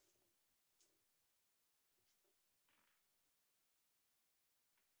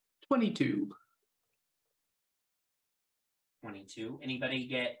 22. 22.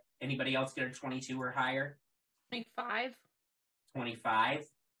 Anybody else get a 22 or higher? 25. 25.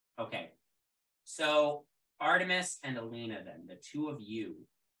 Okay. So Artemis and Alina, then, the two of you,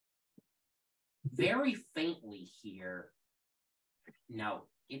 very faintly hear, no,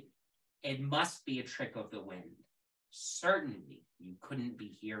 it must be a trick of the wind. Certainly you couldn't be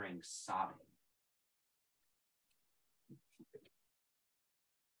hearing sobbing.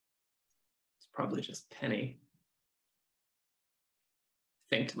 It's probably just Penny.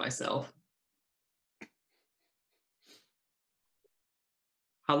 Think to myself.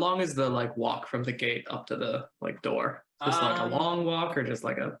 How long is the walk from the gate up to the door? Just a long walk or just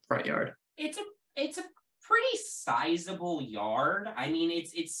a front yard? It's a pretty sizable yard. I mean,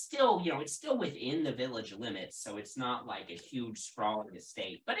 it's still, it's still within the village limits, so it's not like a huge sprawling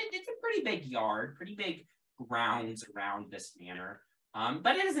estate, but it's a pretty big yard, pretty big grounds around this manor.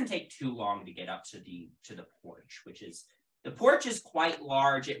 But it doesn't take too long to get up to the porch, the porch is quite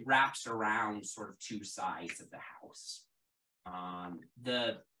large. It wraps around sort of two sides of the house.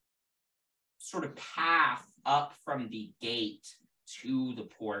 The sort of path up from the gate to the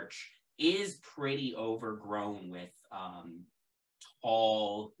porch is pretty overgrown with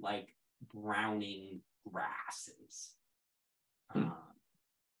tall, like browning grasses.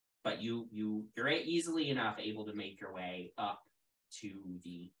 But you're easily enough able to make your way up to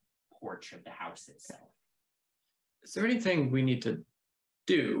the porch of the house itself. Is there anything we need to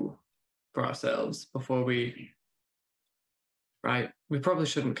do for ourselves before we... Right, we probably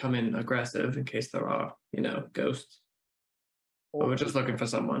shouldn't come in aggressive in case there are, ghosts. Or we're just looking for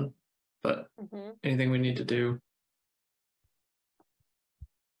someone. But anything we need to do?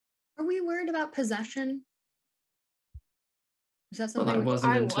 Are we worried about possession? Is that something? Well,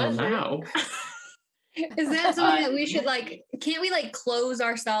 I wasn't until now. Is that something that we should can't we close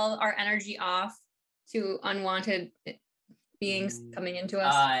our energy off to unwanted beings coming into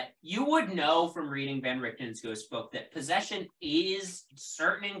us? You would know from reading Van Richten's ghost book that possession is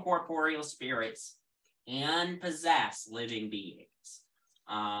certain incorporeal spirits can possess living beings.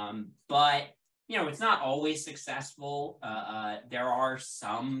 But it's not always successful. There are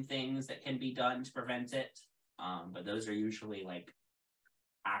some things that can be done to prevent it. But those are usually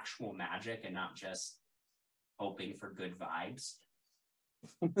actual magic and not just hoping for good vibes.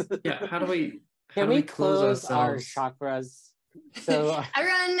 Yeah, how do we close our chakras? So I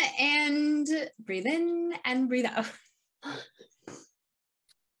run and breathe in and breathe out.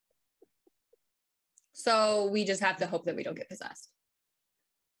 So we just have to hope that we don't get possessed.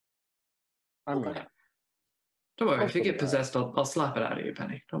 Don't worry, if you get possessed, I'll slap it out of you,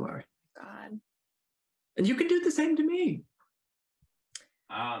 Penny. Don't worry. God. And you can do the same to me.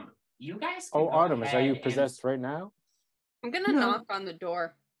 You guys can Artemis, are you possessed right now? I'm gonna knock on the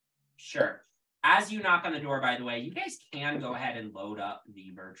door. Sure. As you knock on the door, by the way, you guys can go ahead and load up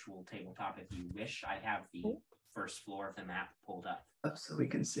the virtual tabletop if you wish. I have the first floor of the map pulled up. Oh, so we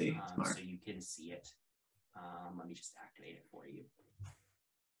can see. So you can see it. Let me just activate it for you.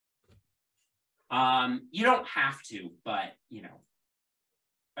 You don't have to, but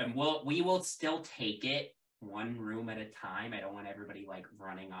and we will still take it one room at a time. I don't want everybody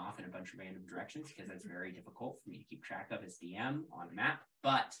running off in a bunch of random directions because that's very difficult for me to keep track of as DM on a map.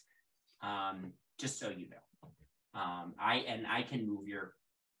 But just so you know, I can move your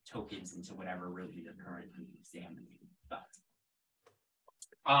tokens into whatever room you're currently examining. But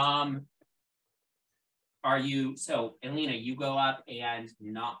so Elena, you go up and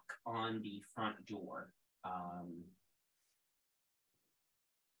knock on the front door.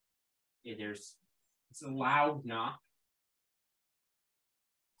 It's a loud knock.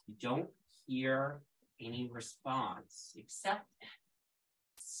 You don't hear any response, except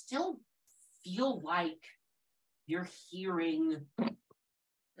still feel like you're hearing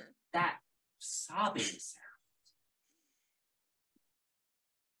that sobbing sound.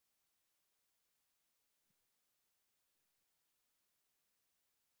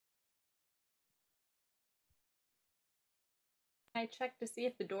 Can I check to see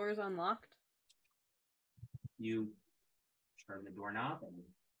if the door is unlocked? You turn the doorknob and it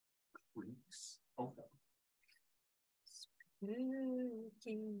creaks open.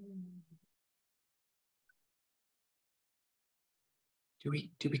 Do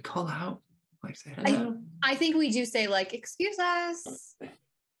we call out? Say hello? I think we do say excuse us.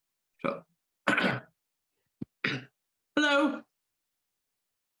 Sure. Hello.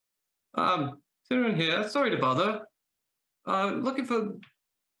 Is anyone here? Sorry to bother. Looking for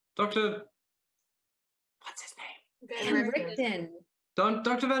Dr. What's his name? Van Richten.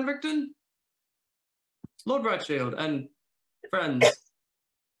 Dr. Van Richten? Lord Brightshield and friends.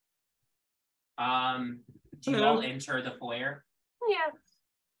 Do you all enter the foyer? Yeah.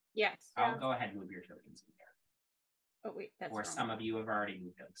 Yes. I'll go ahead and move your tokens in there. Oh wait, that's or wrong. Some of you have already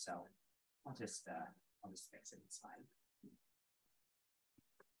moved them, so I'll just fix it. It's fine.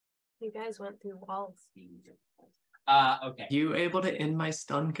 You guys went through walls. Okay. You able to end my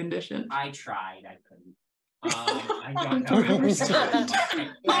stun condition? I tried. I couldn't. I don't know.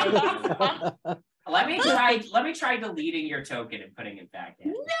 Let me try deleting your token and putting it back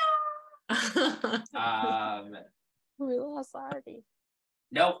in. No. We lost Artie.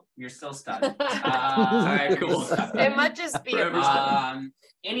 Nope, you're still stunned. All right, cool. It might just be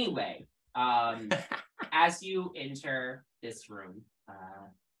anyway, as you enter this room,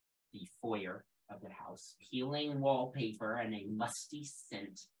 the foyer of the house. Peeling wallpaper and a musty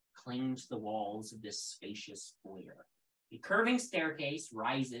scent cling to the walls of this spacious foyer. A curving staircase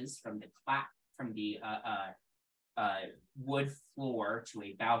rises from the wood floor to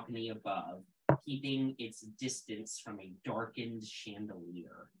a balcony above, keeping its distance from a darkened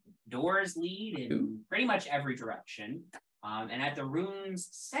chandelier. Doors lead in pretty much every direction, and at the room's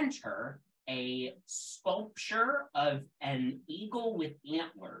center, a sculpture of an eagle with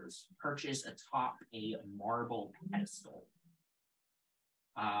antlers perches atop a marble pedestal.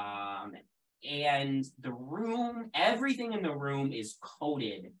 And the room, everything in the room is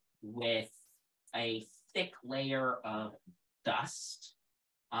coated with a thick layer of dust,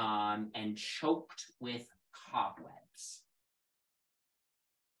 and choked with cobwebs.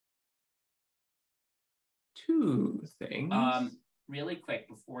 Two things. Really quick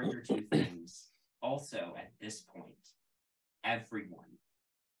before your two things. Also, at this point, everyone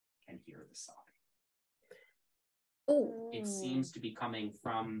can hear the sobbing. Oh. It seems to be coming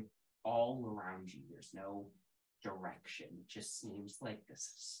from all around you. There's no direction. It just seems like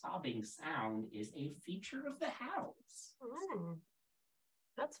this sobbing sound is a feature of the house.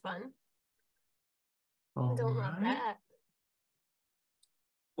 That's fun. All Don't love right. that.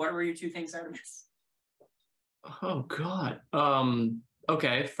 What were your two things, Artemis? Oh God.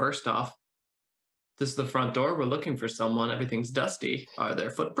 Okay, first off, this is the front door. We're looking for someone. Everything's dusty. Are there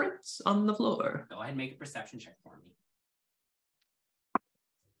footprints on the floor? Go ahead and make a perception check for me.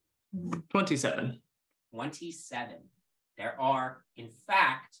 27. 27. There are, in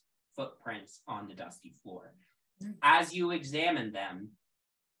fact, footprints on the dusty floor. As you examine them,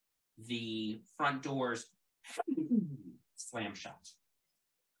 the front doors slam shut.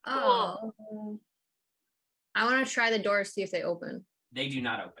 Oh. I want to try the doors, see if they open. They do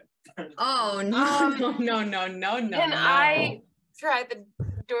not open. Oh, no. Can I try the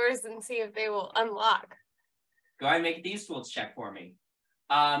doors and see if they will unlock? Go ahead and make a thieves' tools check for me.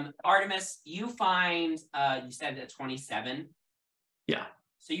 Artemis, you find, you said at 27. Yeah.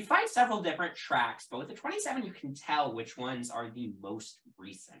 So you find several different tracks, but with the 27, you can tell which ones are the most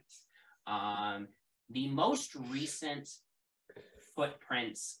recent. The most recent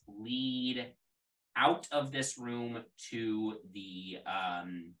footprints lead out of this room to the,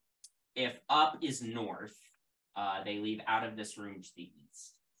 if up is north, they lead out of this room to the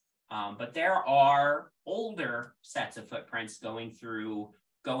east. But there are older sets of footprints going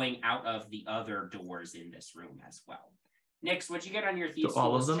out of the other doors in this room as well. Nix, what'd you get on your thieves'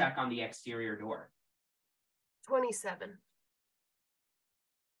 tools check on the exterior door? 27.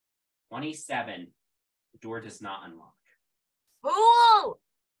 27. The door does not unlock. Cool!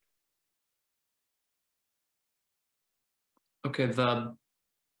 Okay,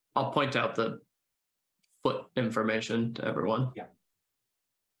 I'll point out the foot information to everyone. Yeah.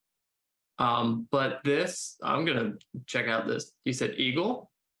 But this, I'm gonna check out this. You said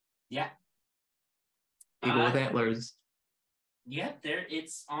eagle? Yeah. Eagle with antlers. Yeah,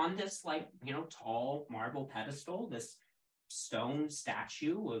 it's on this tall marble pedestal, this stone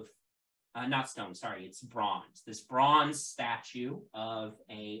statue of not stone, sorry, it's bronze. This bronze statue of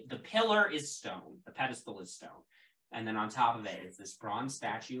the pillar is stone, the pedestal is stone. And then on top of it is this bronze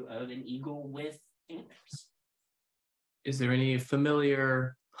statue of an eagle with antlers. Is there any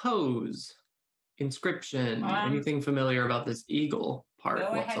familiar pose, inscription, anything familiar about this eagle part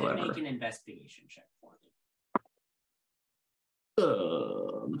Go whatsoever? ahead and make an investigation check for me.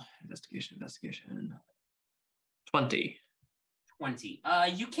 Investigation. 20. 20.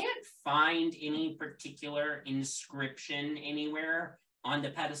 You can't find any particular inscription anywhere on the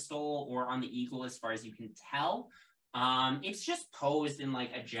pedestal or on the eagle as far as you can tell. It's just posed in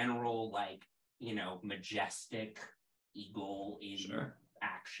a general majestic eagle in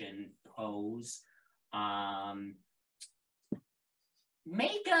action pose.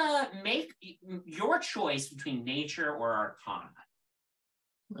 Make your choice between nature or arcana.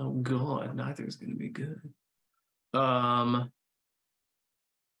 Oh God, neither is going to be good.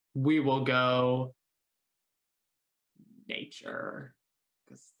 We will go nature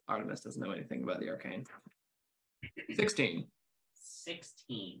because Artemis doesn't know anything about the arcane. 16.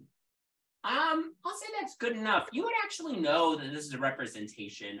 16. I'll say that's good enough. You would actually know that this is a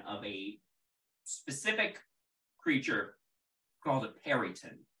representation of a specific creature called a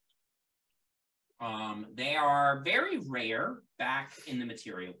periton. They are very rare back in the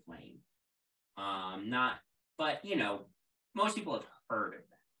material plane. But most people have heard of them.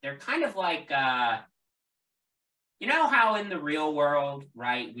 They're kind of like, how in the real world,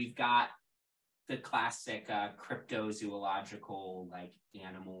 right, we've got the classic cryptozoological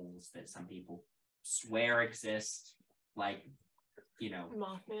animals that some people swear exist,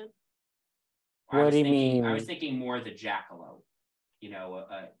 Mothman. What do you mean? I was thinking more the jackalope,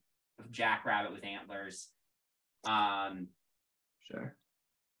 a jackrabbit with antlers. Sure.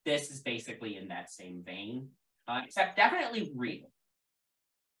 This is basically in that same vein, except definitely real.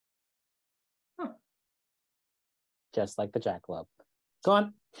 Huh. Just like the jackalope. Go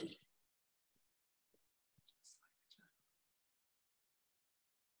on.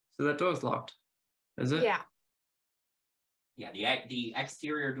 So that door's locked, is it? Yeah. Yeah, the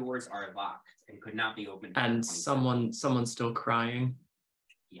exterior doors are locked and could not be opened. And someone's still crying.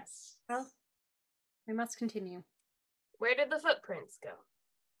 Yes. Well, we must continue. Where did the footprints go?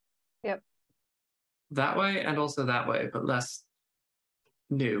 Yep. That way and also that way, but less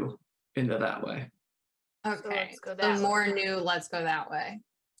new into that way. Okay. So let's go The that more way. new, let's go that way.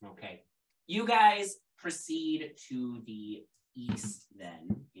 Okay. You guys proceed to the east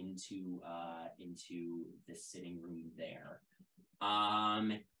then into the sitting room there.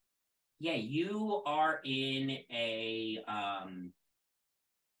 Yeah, you are in a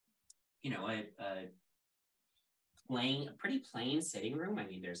pretty plain sitting room. I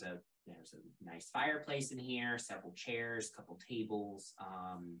mean, there's a nice fireplace in here, several chairs, couple tables,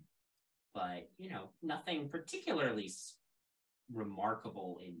 but nothing particularly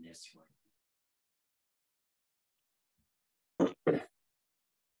remarkable in this room.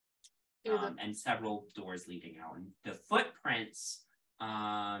 And several doors leading out. And the footprints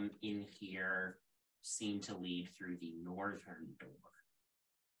in here seem to lead through the northern door.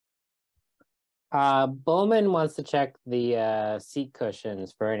 Bowman wants to check the seat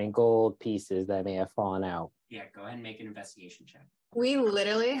cushions for any gold pieces that may have fallen out. Yeah, go ahead and make an investigation check. We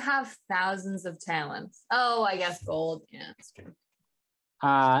literally have thousands of talents. Oh, I guess gold. Yeah, that's true.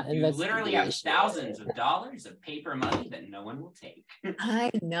 You literally have thousands of dollars of paper money that no one will take.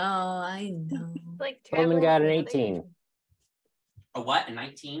 I know. Like Bowman got an 18. A what? A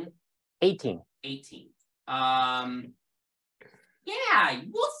 19? 18. 18. Yeah,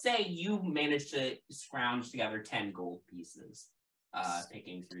 we'll say you managed to scrounge together 10 gold pieces,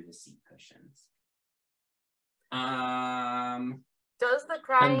 picking through the seat cushions. Does the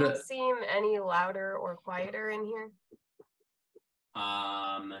crying seem any louder or quieter in here?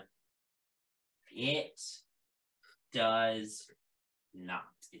 It does not.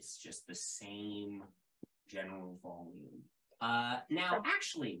 It's just the same general volume. Now,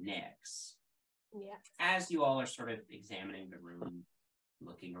 actually, Nyx, yeah, as you all are sort of examining the room,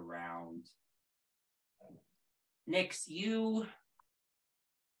 looking around, Nyx, you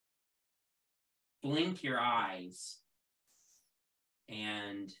blink your eyes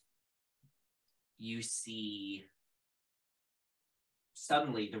and you see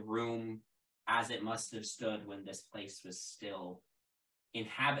suddenly the room as it must have stood when this place was still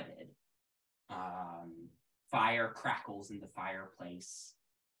inhabited. Fire crackles in the fireplace.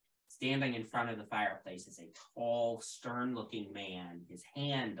 Standing in front of the fireplace is a tall, stern-looking man, his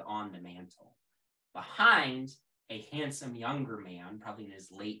hand on the mantle. Behind, a handsome younger man, probably in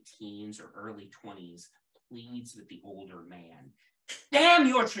his late teens or early 20s, pleads with the older man. "Damn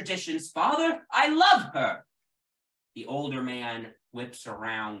your traditions, father! I love her!" The older man whips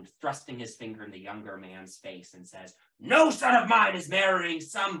around, thrusting his finger in the younger man's face and says, "No son of mine is marrying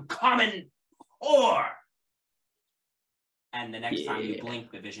some common whore!" And the next time you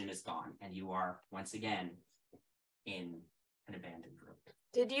blink, the vision is gone, and you are once again in an abandoned room.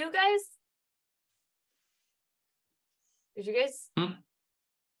 Did you guys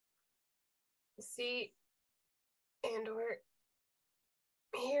see and or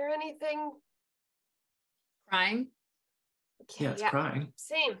hear anything? Crying? Yeah, it's crying.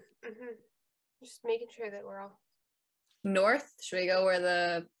 Same. Mm-hmm. Just making sure that we're all North? Should we go where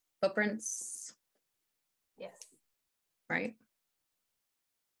the footprints? Yes. Right?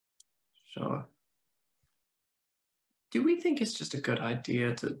 Sure. Do we think it's just a good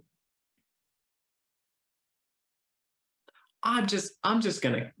idea to... I'm just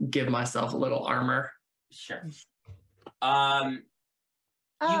gonna give myself a little armor. Sure. You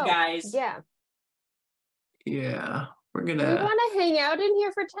guys. Yeah, we're Do gonna... we want to hang out in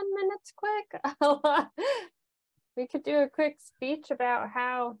here for 10 minutes quick? We could do a quick speech about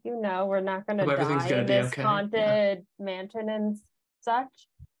how, we're not going to die in this haunted mansion and such.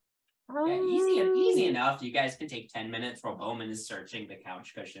 Yeah, easy enough. You guys can take 10 minutes while Bowman is searching the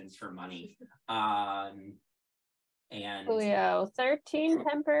couch cushions for money. And Julio, 13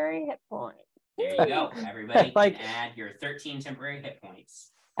 temporary hit points. There you go. Everybody can add your 13 temporary hit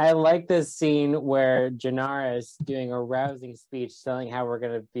points. I like this scene where Janara is doing a rousing speech telling how we're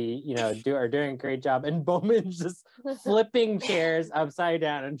going to be, doing a great job. And Bowman's just flipping chairs upside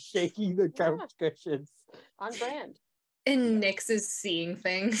down and shaking the couch cushions. On brand. And Nyx is seeing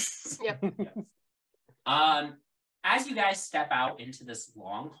things. Yep. As you guys step out into this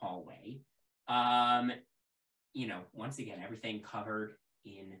long hallway, once again, everything covered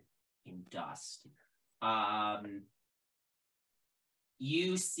in dust.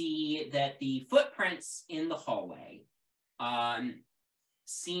 You see that the footprints in the hallway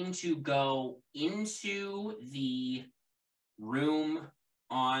seem to go into the room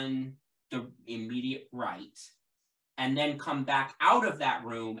on the immediate right, and then come back out of that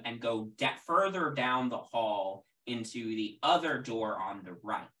room and go further down the hall into the other door on the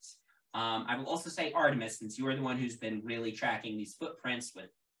right. I will also say, Artemis, since you are the one who's been really tracking these footprints with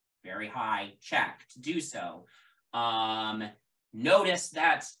very high check to do so, notice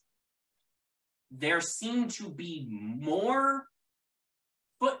that there seem to be more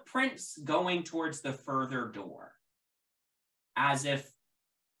footprints going towards the further door, as if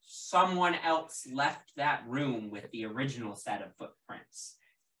someone else left that room with the original set of footprints.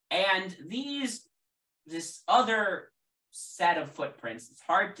 And this other set of footprints, it's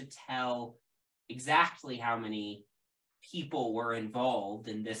hard to tell exactly how many people were involved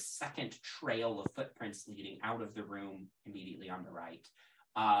in this second trail of footprints leading out of the room immediately on the right.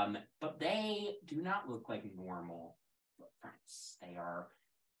 But they do not look like normal footprints. They are...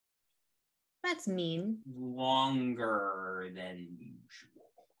 That's mean. Longer than usual.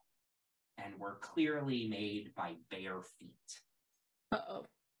 And were clearly made by bare feet. Uh-oh.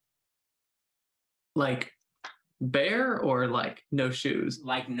 Like bare or like no shoes?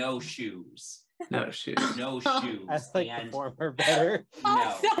 Like no shoes. No shoes. No shoes. I like the former better.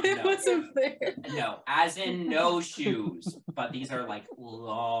 No, it wasn't fair. No, as in no shoes. But these are like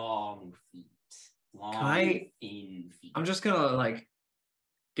long feet. Thin feet. I'm just gonna like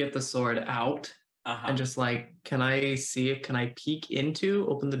get the sword out and just like, can I see it? Can I peek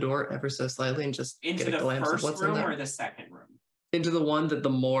open the door ever so slightly and just into get a glimpse of what's in there? Into the first room or the second room? Into the one that the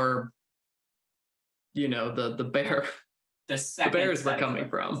more, the bear, the bears were coming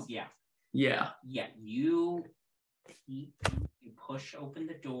from. Yeah. Yeah. Yeah. You push open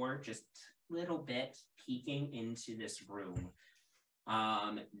the door just a little bit, peeking into this room.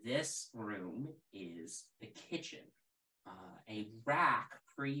 This room is the kitchen. A rack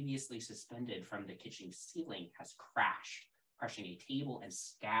previously suspended from the kitchen ceiling has crashed, crushing a table and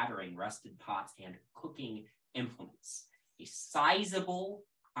scattering rusted pots and cooking implements. A sizable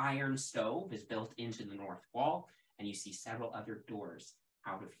iron stove is built into the north wall, and you see several other doors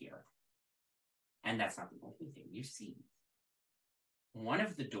out of here. And that's not the only thing you see. At one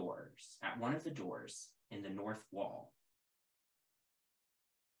of the doors in the north wall,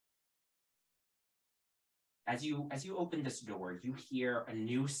 as you open this door, you hear a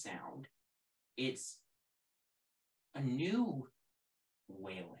new sound. It's a new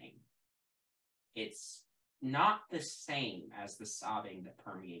wailing. It's not the same as the sobbing that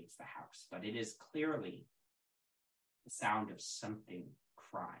permeates the house, but it is clearly the sound of something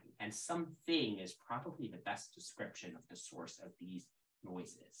crying. And something is probably the best description of the source of these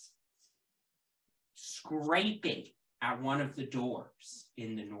noises. Scraping at one of the doors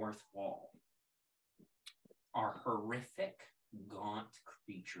in the north wall are horrific, gaunt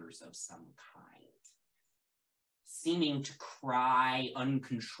creatures of some kind, seeming to cry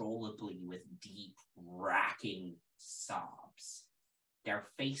uncontrollably with deep, racking sobs. Their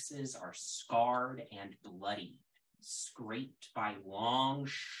faces are scarred and bloody, scraped by long,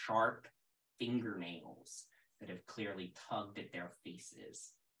 sharp fingernails that have clearly tugged at their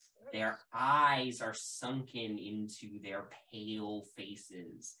faces. Their eyes are sunken into their pale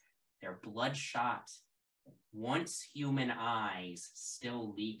faces, their bloodshot, once human eyes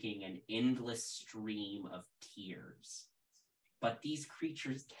still leaking an endless stream of tears. But these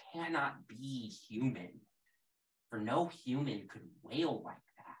creatures cannot be human, for no human could wail like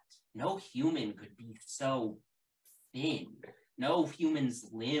that. No human could be so thin. No human's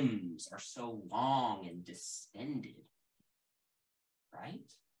limbs are so long and distended.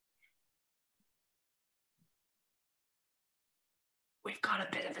 Right? We've got a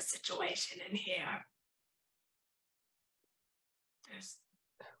bit of a situation in here.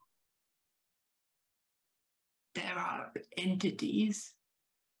 There are entities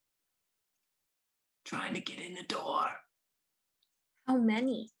trying to get in the door. How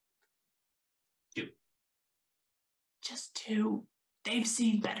many? 2. Just 2. They've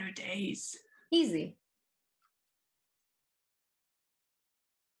seen better days. Easy.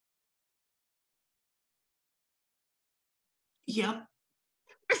 Yep.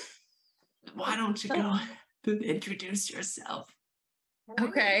 Why don't you go and introduce yourself?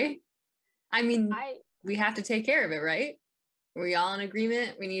 Okay. I mean, we have to take care of it, right? Are we all in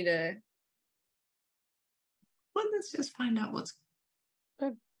agreement? We need to... Well, let's just find out what's...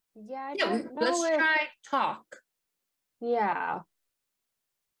 Yeah, let's try talk. Yeah.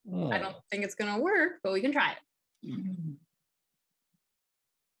 I don't think it's gonna work, but we can try it.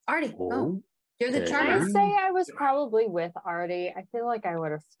 Artie, go. You're the charmer. Can I say I was probably with Artie? I feel like I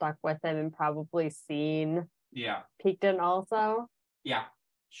would have stuck with him and probably seen Peakton also. Yeah,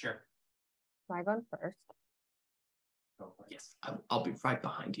 sure. Am I going first? Go for it. Yes, I'll be right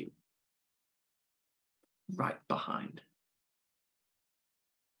behind you. Right behind.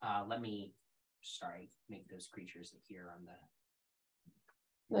 Let me, make those creatures appear on the...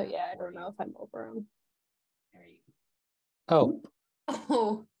 Oh, yeah, I don't know if I'm over him. There you go.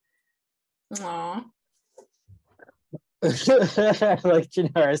 Oh. Aww. I like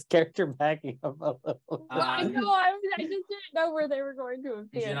Janara's character backing up a little. I know, I just didn't know where they were going to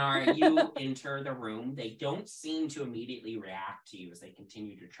appear. Janara, you enter the room. They don't seem to immediately react to you as they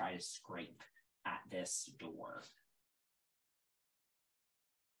continue to try to scrape at this door.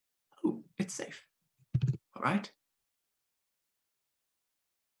 Oh, it's safe. All right.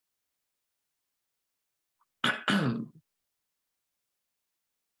 Can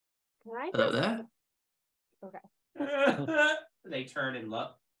I Hello there. Okay. They turn and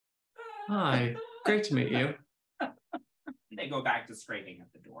look. Hi, great to meet you. They go back to scraping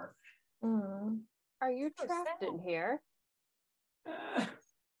at the door. Are you trapped in here?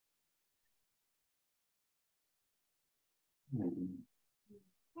 It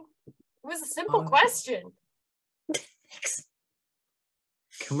was a simple question.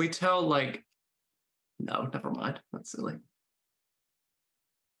 Can we tell, like... No, never mind. That's silly.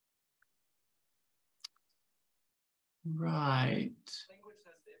 Right.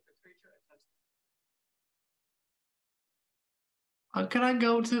 Can I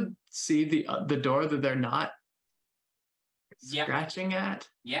go to see the door that they're not scratching at?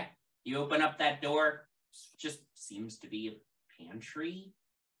 Yeah. You open up that door. Just seems to be a pantry.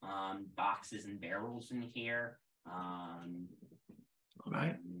 Boxes and barrels in here. All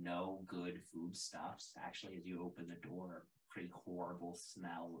right. No good foodstuffs. Actually, as you open the door, a pretty horrible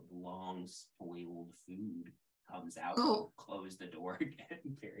smell of long spoiled food comes out. Oh. Close the door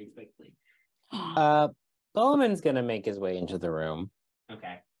again very quickly. Bowman's gonna make his way into the room.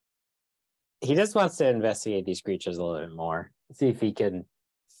 Okay. He just wants to investigate these creatures a little bit more. See if he can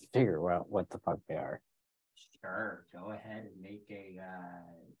figure out what the fuck they are. Sure. Go ahead and make a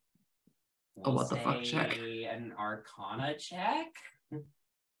what the fuck check? An Arcana check.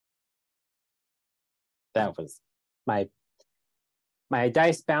 That was my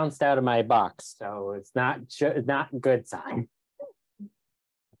dice bounced out of my box, so it's not a good sign.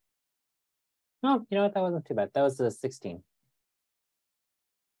 Oh, you know what? That wasn't too bad. That was a 16.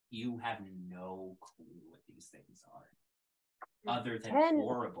 You have no clue what these things are, other than 10.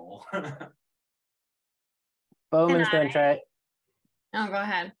 horrible. Bowman's gonna try. Oh, go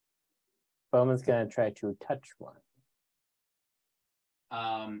ahead. Bowman's gonna try to touch one.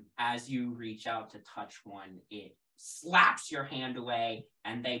 As you reach out to touch one, it slaps your hand away,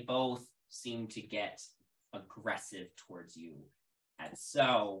 and they both seem to get aggressive towards you. And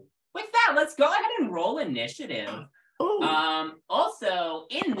so, with that, let's go ahead and roll initiative. Also,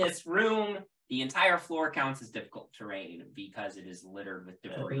 in this room, the entire floor counts as difficult terrain because it is littered with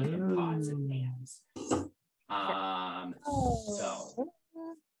debris and pots and pans. So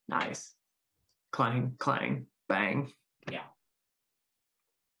nice. Clang, clang, bang. Yeah.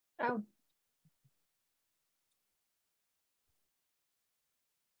 Oh.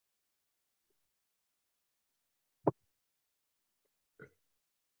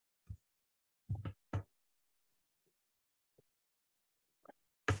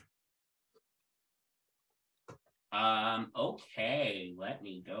 Okay, let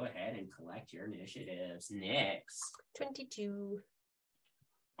me go ahead and collect your initiatives. Nyx. 22.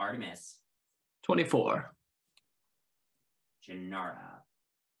 Artemis. 24. Janara.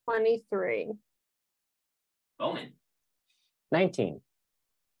 23. Bowman. 19.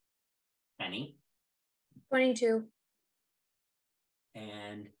 Penny. 22.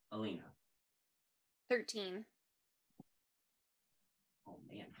 And Alina. 13. Oh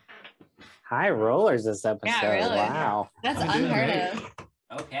man. High rollers this episode. Yeah, really. Wow. That's unheard of.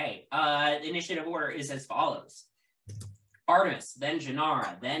 Okay. The initiative order is as follows. Artemis, then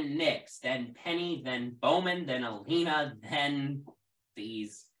Janara, then Nyx, then Penny, then Bowman, then Alina, then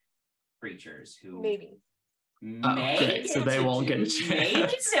these creatures who Maybe. May so they won't get a chance.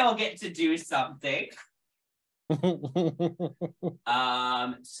 Maybe they'll get to do something.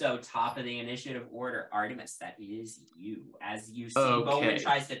 So top of the initiative order, Artemis, that is you. As you see, Bowman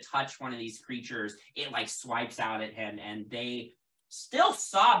tries to touch one of these creatures, it like swipes out at him, and they still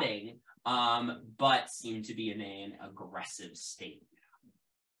sobbing, but seem to be in an aggressive state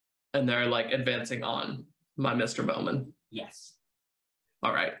And they're like advancing on my Mr. Bowman. Yes.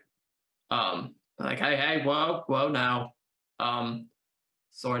 All right. Like, hey, whoa now.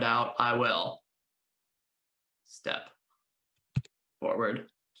 Sword out, I will. Step forward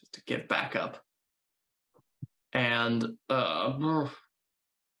just to give backup. And I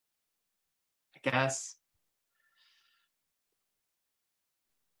guess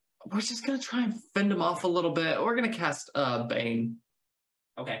we're just gonna try and fend them off a little bit. We're gonna cast Bane.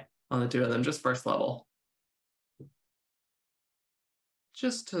 Okay. On the two of them, just first level.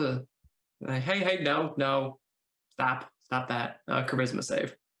 Just to hey, no. Stop that. Charisma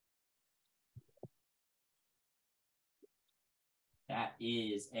save. That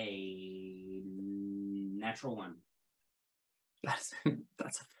is a natural 1. That's a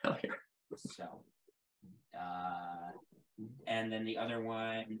failure. So, and then the other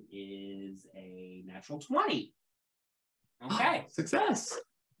one is a natural 20. Okay. Success.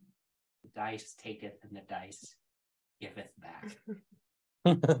 The dice taketh and the dice giveth back.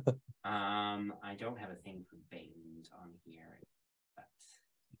 I don't have a thing for Banes on here, but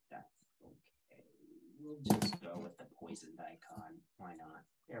that's okay. We'll just go with the poisoned icon. Why not?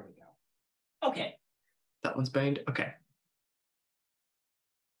 There we go. Okay. That one's baned. Okay.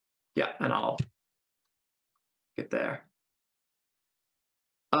 Yeah, and I'll get there.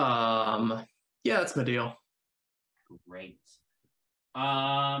 Yeah, that's my deal. Great.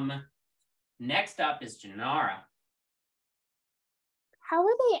 Next up is Janara. How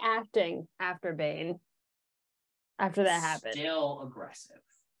are they acting after Bane? After that happened? Still aggressive.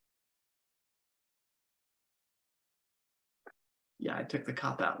 Yeah, I took the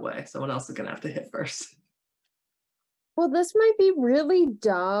cop-out way. Someone else is going to have to hit first. Well, this might be really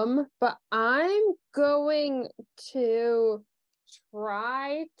dumb, but I'm going to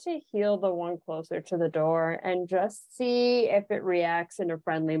try to heal the one closer to the door and just see if it reacts in a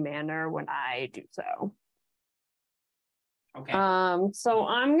friendly manner when I do so. Okay. So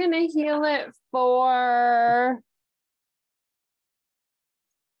I'm going to heal it for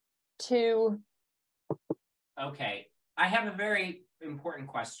 2. Okay. I have a very important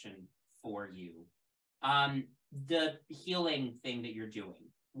question for you. The healing thing that you're doing,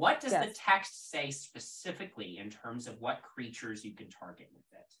 what does the text say specifically in terms of what creatures you can target with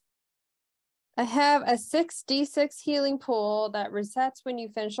it? I have a 6d6 healing pool that resets when you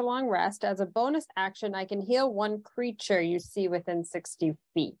finish a long rest. As a bonus action, I can heal one creature you see within 60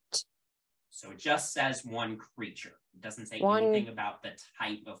 feet. So it just says one creature. It doesn't say anything about the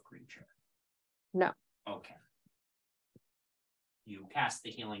type of creature. No. Okay. You cast the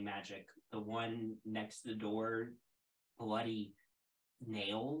healing magic. The one next to the door, bloody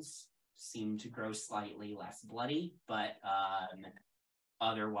nails seem to grow slightly less bloody, but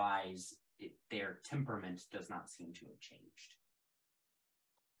otherwise their temperament does not seem to have changed.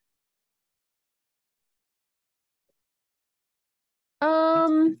 That's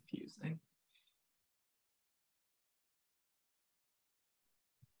confusing.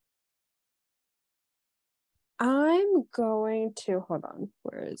 I'm going to hold on.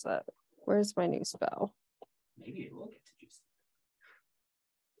 Where is it? Where's my new spell? Maybe it will get to do something.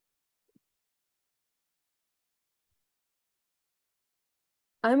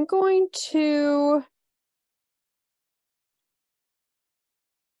 I'm going to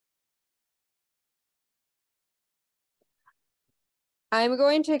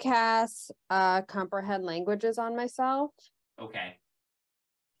cast comprehend languages on myself. Okay.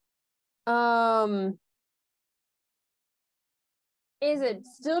 Is it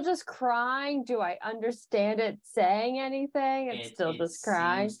still just crying? Do I understand it saying anything? It's still just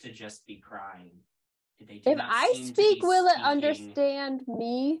crying. It seems to just be crying. If I speak, will it understand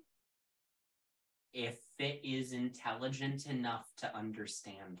me? If it is intelligent enough to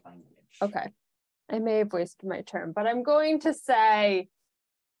understand language. Okay. I may have wasted my turn, but I'm going to say,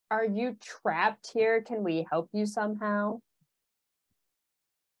 are you trapped here? Can we help you somehow?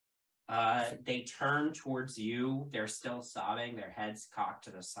 They turn towards you. They're still sobbing, their heads cocked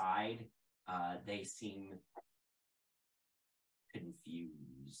to the side. They seem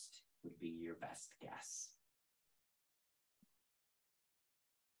confused, would be your best guess.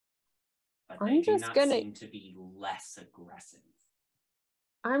 But they do not seem to be less aggressive.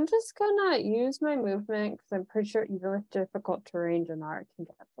 I'm just gonna use my movement because I'm pretty sure even with difficult terrain, Janara can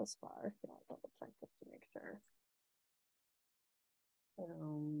get this far. So I'll double check just to make sure.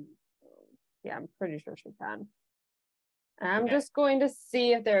 Yeah, I'm pretty sure she can. And I'm just going to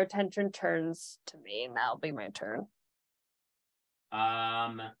see if their attention turns to me, and that'll be my turn.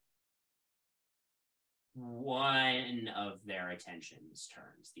 One of their attentions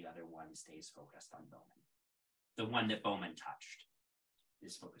turns. The other one stays focused on Bowman. The one that Bowman touched.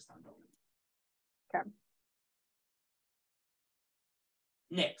 is focused on Bowman. Okay.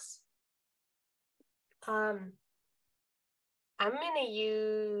 Nyx. I'm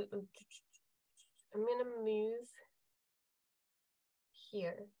gonna move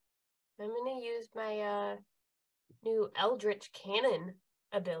here. I'm gonna use my new Eldritch Cannon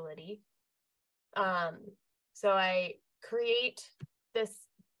ability. So I create this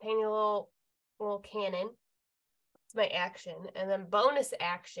tiny little cannon. It's my action, and then bonus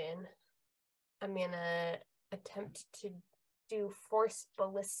action, I'm gonna attempt to do Force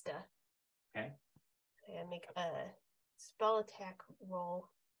Ballista. Okay. I make a spell attack roll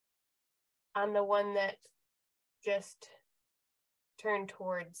on the one that just turned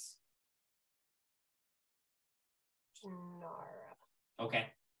towards Janara. Okay.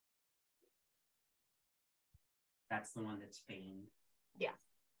 That's the one that's feigned. Yeah.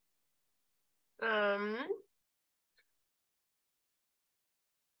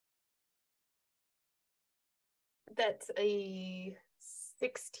 That's a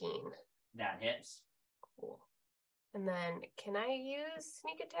 16. That hits. Cool. And then can I use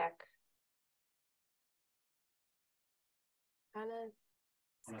sneak attack? On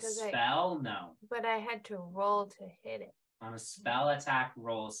a spell? No. But I had to roll to hit it. On a spell attack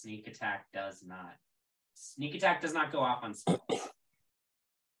roll, sneak attack does not. Sneak attack does not go off on spells.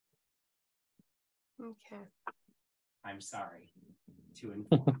 Okay. I'm sorry to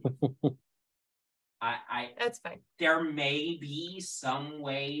inform you. That's fine. There may be some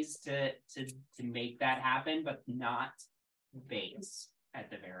ways to make that happen, but not base at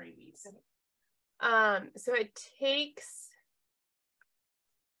the very least. So it takes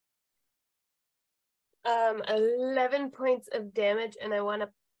 11 points of damage, and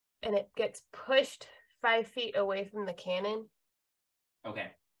and it gets pushed 5 feet away from the cannon.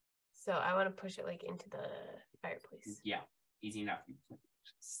 Okay. So I want to push it like into the fireplace. Yeah, easy enough.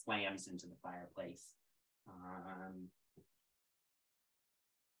 Slams into the fireplace.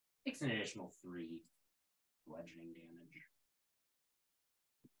 Takes an additional 3 bludgeoning damage.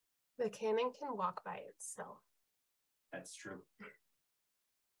 The cannon can walk by itself. That's true.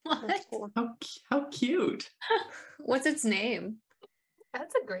 What? How cute. What's its name?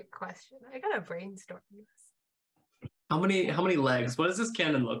 That's a great question. I gotta brainstorm this. How many legs? What does this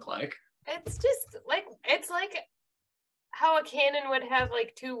cannon look like? It's just like how a cannon would have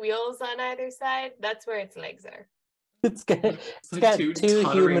like 2 wheels on either side. That's where its legs are. It's got two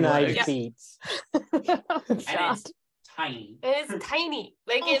humanoid feet. And it's tiny. It's tiny.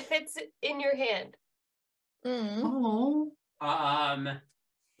 Like it fits in your hand. Oh.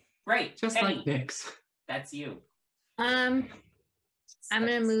 Great. Just Penny, like Nyx. That's you. I'm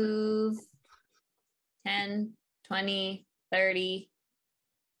gonna move 10, 20, 30.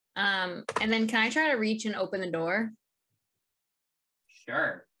 And then can I try to reach and open the door?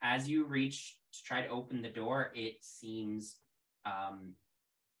 Sure. As you reach to try to open the door, it seems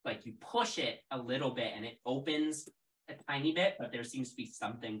like you push it a little bit and it opens a tiny bit, but there seems to be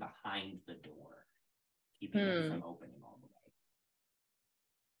something behind the door keeping it from opening all the way.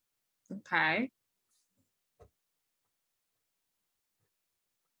 Okay.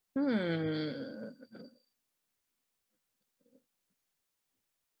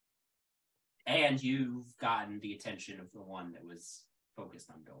 And you've gotten the attention of the one that was focused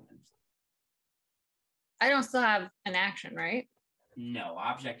on Bowman. I don't still have an action, right? No,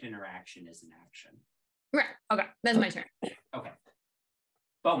 object interaction is an action. Right. Okay. That's my turn. Okay.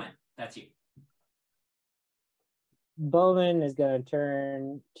 Bowman, that's you. Bowman is going to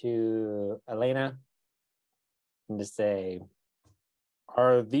turn to Elena and just say,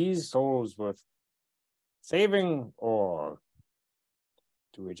 are these souls worth saving, or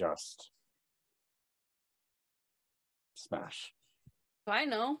do we just smash? I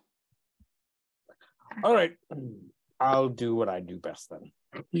know. All right. I'll do what I do best then.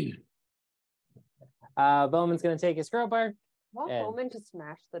 Bowman's going to take his crowbar. I want Bowman to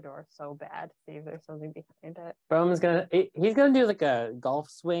smash the door so bad. See if there's something behind it. Bowman's he's going to do like a golf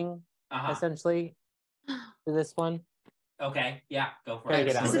swing, essentially, to this one. Okay, yeah, go for it.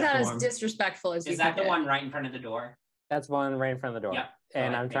 This is about as disrespectful as you can. Is that the one right in front of the door? That's one right in front of the door. Yep.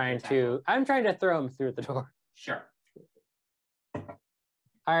 And I'm trying to throw him through the door. Sure.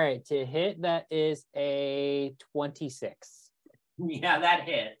 All right, to hit, that is a 26. Yeah, that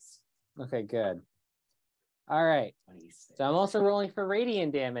hits. Okay, good. All right. 26. So I'm also rolling for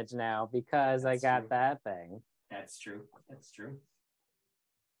radiant damage now because I got that thing. That's true. That's true.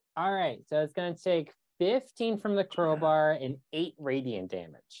 All right, so it's going to take 15 from the crowbar and 8 radiant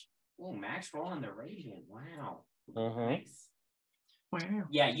damage. Oh, max roll on the radiant. Wow. Mm-hmm. Nice. Wow.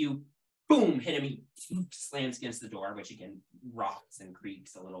 Yeah, you boom, hit him. He slams against the door, which again rocks and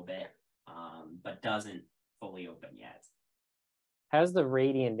creaks a little bit, but doesn't fully open yet. How's the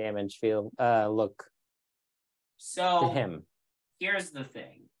radiant damage look so to him? Here's the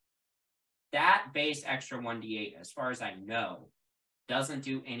thing. That base extra 1d8, as far as I know, doesn't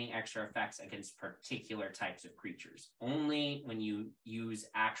do any extra effects against particular types of creatures. Only when you use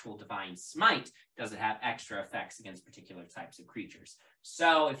actual Divine Smite does it have extra effects against particular types of creatures.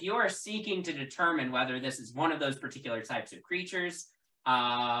 So if you are seeking to determine whether this is one of those particular types of creatures,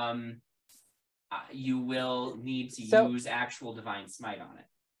 you will need to use actual Divine Smite on it.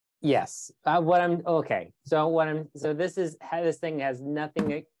 Yes. This thing has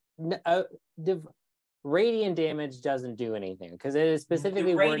nothing. Radiant damage doesn't do anything because it is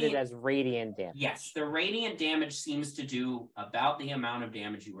specifically worded as radiant damage. Yes, the radiant damage seems to do about the amount of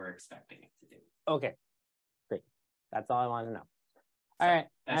damage you were expecting it to do. Okay, great. That's all I wanted to know. All right,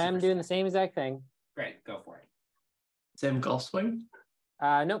 I'm doing the same exact thing. Great, go for it. Same golf swing?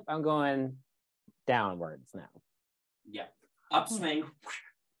 Nope, I'm going downwards now. Yeah, upswing.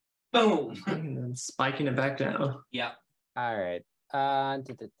 Boom. And then spiking it back down. Yep. All right.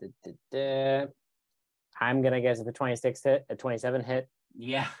 I'm gonna guess if a 26 hit, a 27 hit.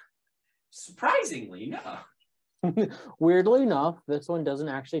 Yeah. Surprisingly, no. Weirdly enough, this one doesn't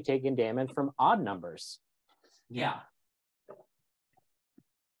actually take in damage from odd numbers. Yeah.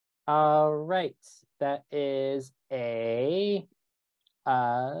 All right. That is the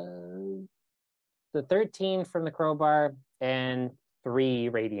 13 from the crowbar and 3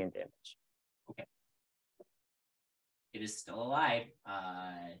 radiant damage. Okay. It is still alive,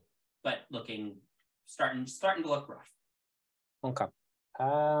 but starting to look rough. Okay.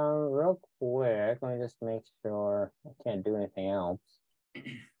 Real quick, let me just make sure I can't do anything else.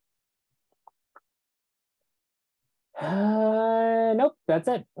 Nope, that's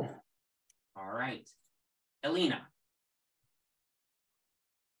it. All right. Elena.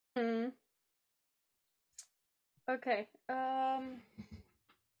 Okay.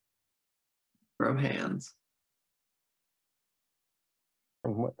 Throw hands.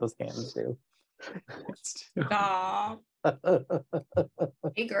 From what those hands do. Stop.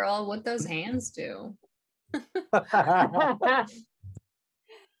 Hey girl, what those hands do? That's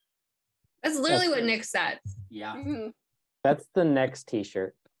literally what Nick said. Yeah. Mm-hmm. That's the next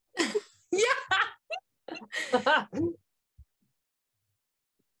t-shirt. Yeah.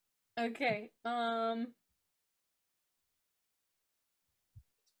 Okay.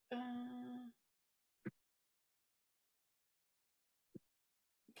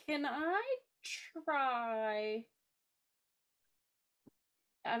 Can I try?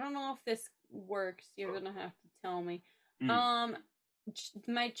 I don't know if this works. You're gonna have to tell me.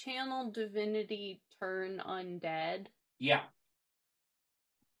 My channel divinity turn undead. Yeah.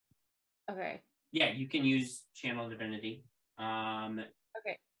 Okay. Yeah, you can use channel divinity.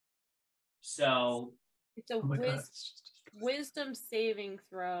 Okay. So it's a wisdom saving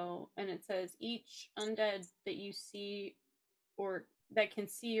throw, and it says each undead that you see or that can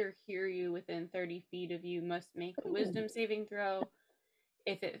see or hear you within 30 feet of you must make a wisdom saving throw.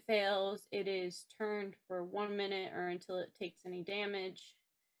 If it fails, it is turned for 1 minute or until it takes any damage,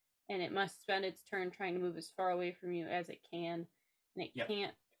 and it must spend its turn trying to move as far away from you as it can, and it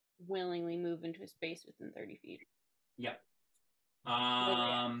can't willingly move into a space within 30 feet. Yep.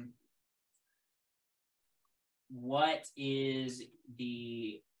 What is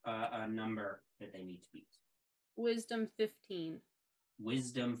the number that they need to beat? Wisdom 15.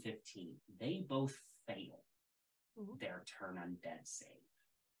 Wisdom 15. They both fail their turn undead save.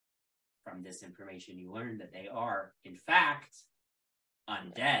 From this information, you learn that they are, in fact,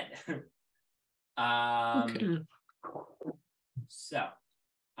 undead. So,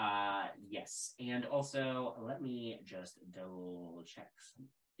 yes. And also, let me just double check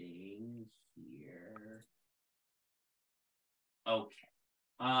something here. Okay.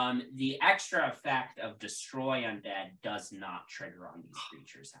 The extra effect of destroy undead does not trigger on these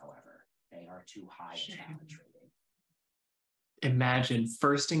creatures, however. They are too high a challenge rating. Imagine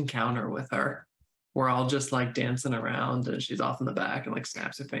first encounter with her. We're all just like dancing around and she's off in the back and like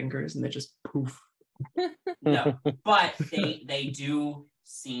snaps her fingers and they just poof. No, but they do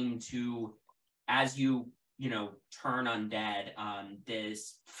seem to, as you turn undead,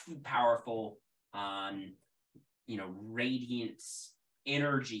 this powerful radiant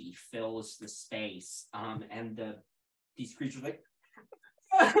energy fills the space, and these creatures like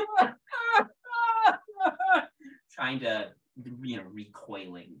trying to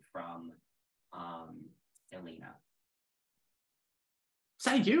recoiling from Elena. Is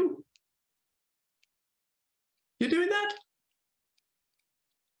that you? You're doing that?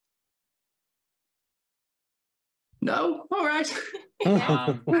 No? All right. I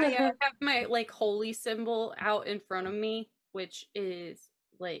have my like holy symbol out in front of me, which is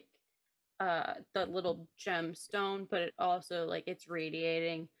like the little gemstone, but it also like it's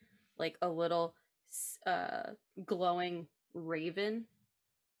radiating like a little glowing raven.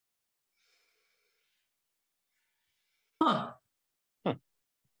 Huh.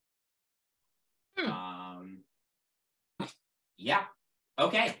 Yeah.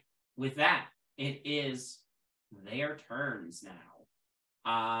 Okay. With that, it is their turns now.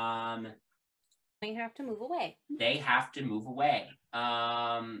 They have to move away. They have to move away.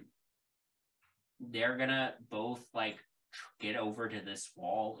 They're gonna both like get over to this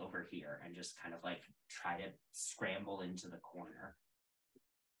wall over here and just kind of like try to scramble into the corner.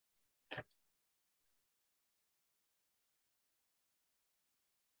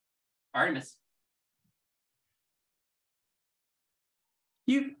 Artemis.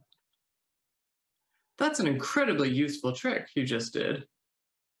 That's an incredibly useful trick you just did.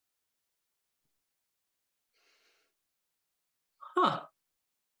 Huh.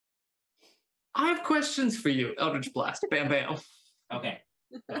 I have questions for you, Eldritch Blast. Bam, bam. Okay,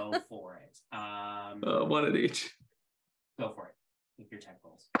 go for it. One of each. Go for it. Make your tech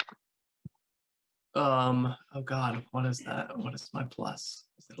rolls. Oh God, what is that? What is my plus?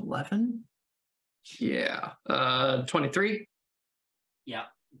 Is it 11? Yeah. 23. Yeah.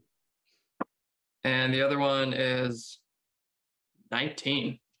 And the other one is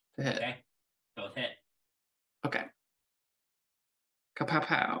 19 to hit. Okay. Both hit. Okay.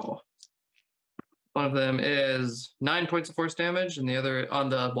 Kapow. One of them is 9 points of force damage, and the other on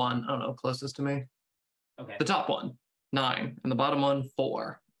the one, I don't know, closest to me. Okay. The top one, 9, and the bottom one,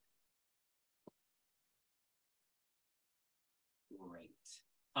 4. Great.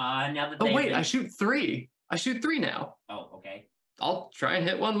 Now that oh wait, I shoot 3. I shoot 3 now. Oh, okay. I'll try and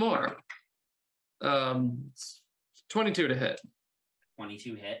hit one more. 22 to hit.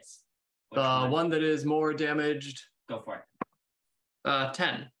 22 hits. The one that is more damaged. Go for it.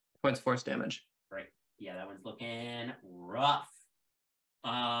 10 points of force damage. Great. Yeah, that one's looking rough.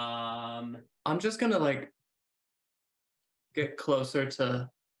 I'm just gonna like get closer to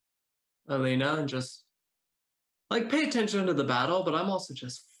Alina and just like pay attention to the battle, but I'm also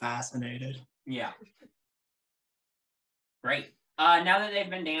just fascinated. Yeah. Great. Now that they've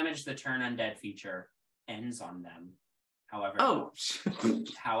been damaged, the turn undead feature ends on them. However,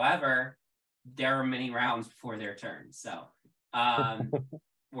 however, there are many rounds before their turn, so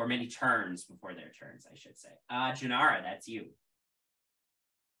or many turns before their turns, I should say. Janara, that's you.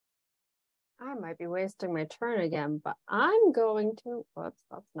 I might be wasting my turn again, but I'm going to. Whoops,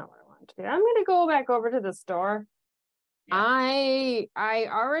 that's not what I wanted to do. I'm going to go back over to the store. Yeah. I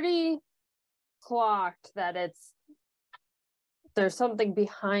already clocked that there's something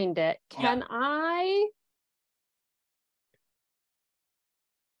behind it. Can I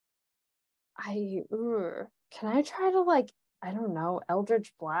try to like, I don't know,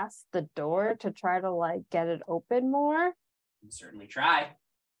 Eldritch Blast the door to try to like get it open more? You can certainly try.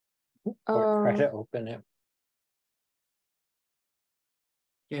 Or try to open it.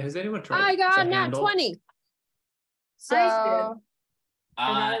 Yeah, has anyone tried? I got nat 20. So I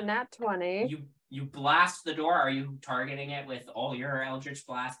got a nat 20. You blast the door. Are you targeting it with all your Eldritch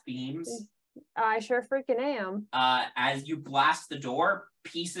Blast beams? I sure freaking am. As you blast the door,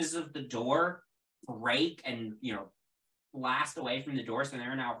 pieces of the door break and, blast away from the door. So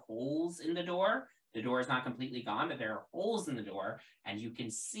there are now holes in the door. The door is not completely gone, but there are holes in the door. And you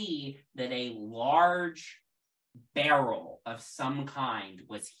can see that a large barrel of some kind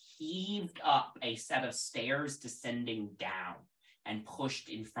was heaved up a set of stairs descending down and pushed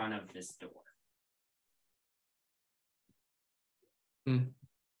in front of this door. Can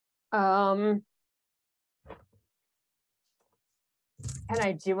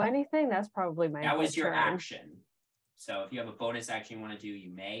I do anything? That's probably my That was your turn. action. So if you have a bonus action you want to do, you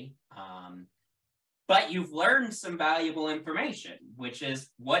may. But you've learned some valuable information, which is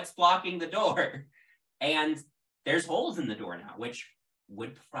what's blocking the door. And there's holes in the door now, which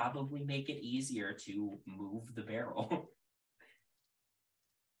would probably make it easier to move the barrel.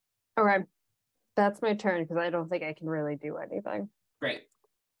 Okay. That's my turn because I don't think I can really do anything. Great.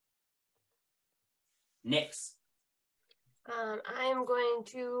 Nyx. I'm going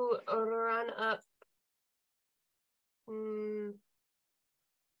to run up.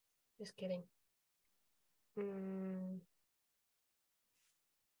 Just kidding.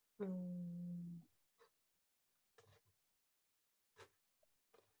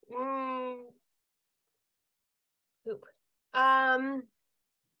 Poop.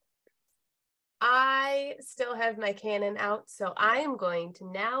 I still have my cannon out, so I am going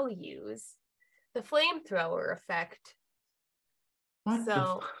to now use the flamethrower effect. What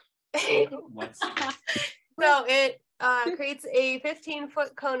so, What's so it creates a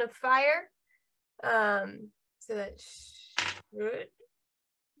 15-foot cone of fire. So that should,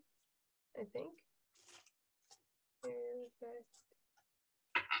 I think.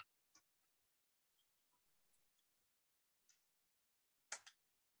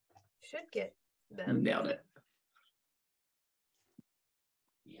 Should get them. Nailed it.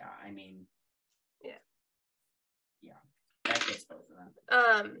 Yeah, I mean. Yeah. Yeah, that gets both of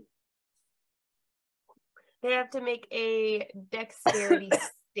them. They have to make a dexterity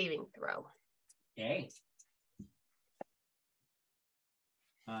saving throw. Okay.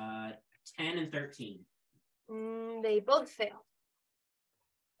 10 and 13. They both fail.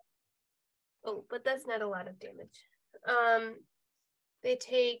 Oh, but that's not a lot of damage. They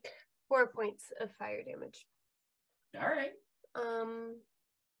take 4 points of fire damage. All right.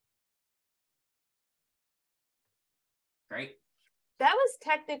 Great. That was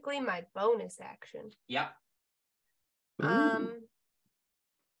technically my bonus action. Yep.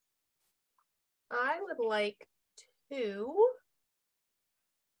 I would like to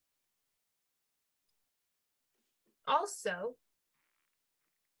also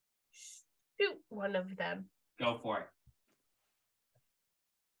shoot one of them. Go for it.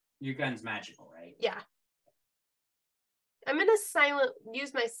 Your gun's magical, right? Yeah. I'm gonna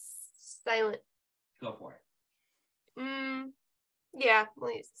use my silent. Go for it. Yeah,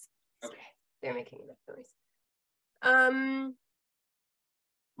 we'll use this. Okay. They're making enough noise.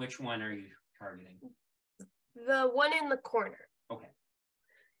 Which one are you targeting? The one in the corner. Okay.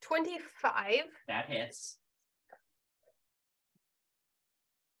 25. That hits.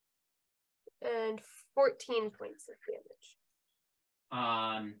 And 14 points of damage.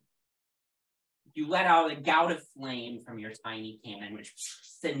 You let out a gout of flame from your tiny cannon, which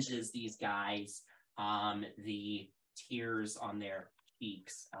singes these guys. The tears on their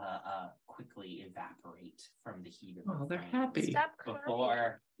cheeks quickly evaporate from the heat of the they're flame. happy. Stop crying.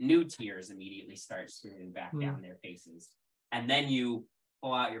 Before new tears immediately start streaming back down their faces. And then you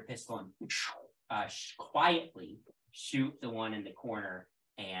pull out your pistol and quietly shoot the one in the corner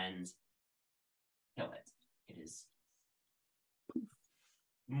and kill it. It is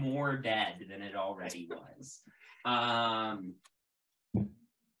more dead than it already was.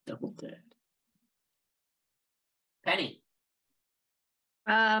 Double dead. Penny.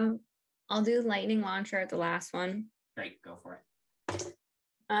 I'll do lightning launcher at the last one. Great, go for it.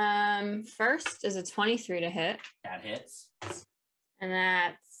 First is a 23 to hit. That hits. And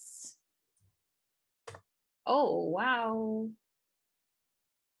that's, oh wow,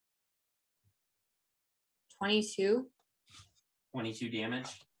 22. 22 damage.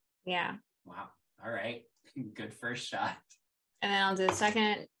 Yeah. Wow. All right. Good first shot. And then I'll do the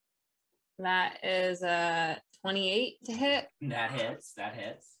second. That is a 28 to hit. That hits. That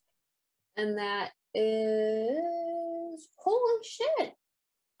hits. And that is, holy shit.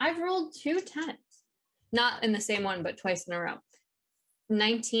 I've rolled 2 10s. Not in the same one, but twice in a row.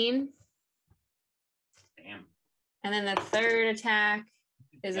 19. Damn. And then the third attack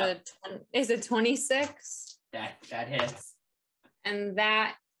is a 26. That hits. And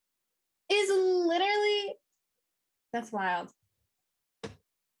that is literally, that's wild.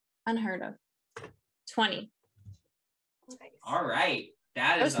 Unheard of. 20. Nice. All right.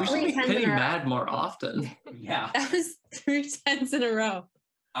 That is getting mad more often. Yeah. That was 3 10s in a row.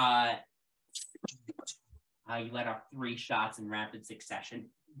 You let off 3 shots in rapid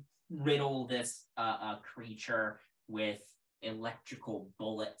succession. Riddle this creature with electrical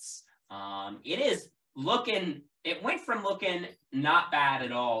bullets. It went from looking not bad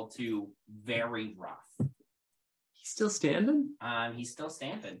at all to very rough. He's still standing? He's still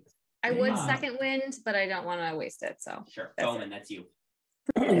standing. I would second wind, but I don't want to waste it. So sure, Bowman, that's you.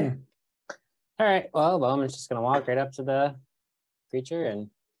 All right. Well, Bowman's just gonna walk right up to the creature and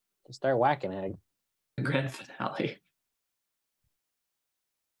just start whacking it. The grand finale.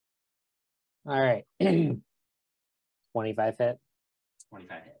 All right. 25 hit.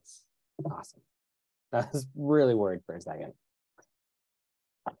 25 hits. Awesome. I was really worried for a second.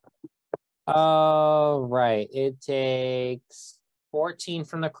 All right. It takes 14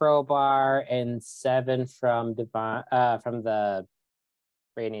 from the crowbar and 7 from the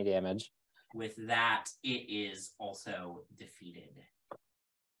radiant damage. With that, it is also defeated.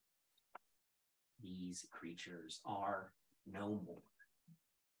 These creatures are no more.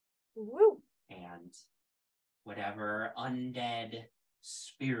 Woo. And whatever undead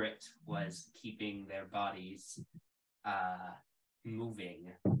spirit was keeping their bodies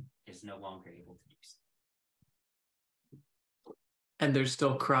moving is no longer able to do so. And there's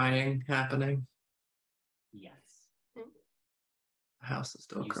still crying happening. The house is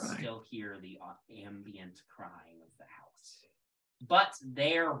still crying. You still hear the ambient crying of the house. But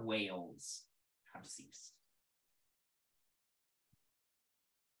their wails have ceased.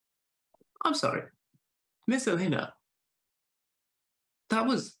 I'm sorry. Miss Elena. That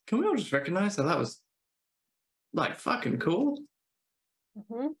was... Can we all just recognize that was, like, fucking cool?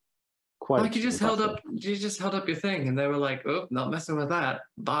 Mm-hmm. Quite like, you just held up your thing, and they were like, oh, not messing with that.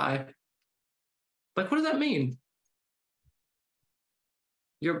 Bye. Like, what does that mean?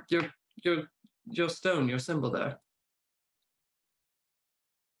 Your stone, your symbol there.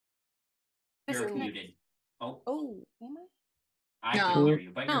 You're muted. Oh, am I? I can hear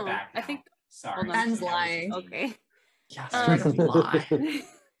you, but you're back now. I think. Sorry. Ben's lying. Okay. Yeah, straight up lie.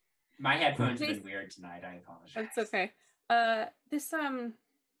 My headphones have been weird tonight. I apologize. That's okay.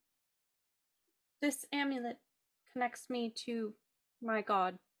 This amulet connects me to my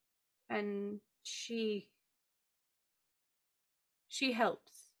god, and she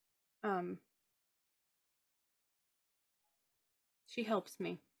helps. She helps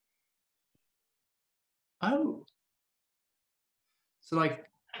me. Oh. So, like,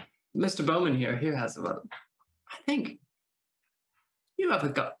 Mr. Bowman here has a... I think you have a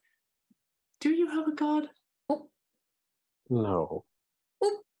god. Do you have a god? Oh. No.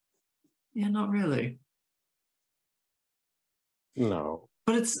 Oh. Yeah, not really. No.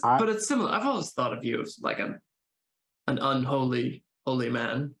 But it's similar. I've always thought of you as like an unholy holy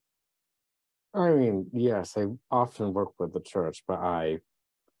man. I mean, yes, I often work with the church, but I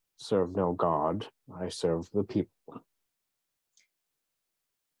serve no god. I serve the people.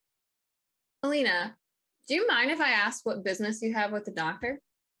 Alina, do you mind if I ask what business you have with the doctor?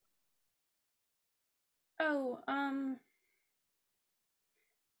 Oh, I'm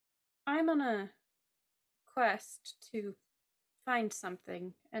on a quest to find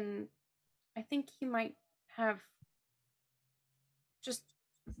something, and I think he might have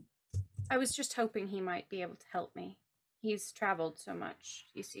I was just hoping he might be able to help me. He's traveled so much,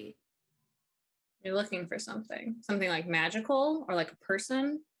 you see. You're looking for something like magical or like a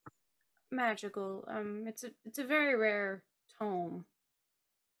person? Magical. It's a very rare tome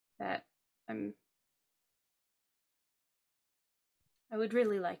that I would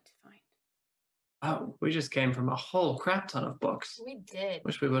really like to find. Oh, we just came from a whole crap ton of books. We did.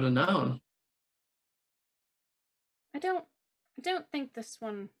 Wish we would have known. I don't think this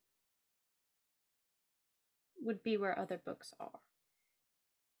one would be where other books are.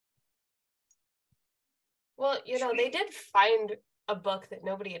 Well, they did find a book that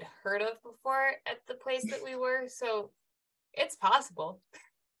nobody had heard of before at the place that we were, so it's possible.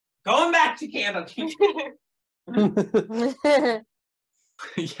 Going back to Candle King.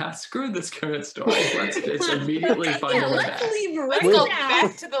 Yeah, screw this current story. Let's just immediately find a way back. Let's leave right Let's go now.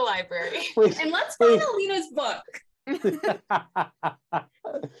 back to the library. And let's find Alina's book.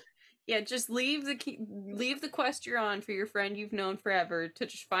 Yeah, just leave the quest you're on for your friend you've known forever to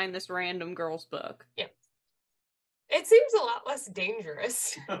just find this random girl's book. Yeah. It seems a lot less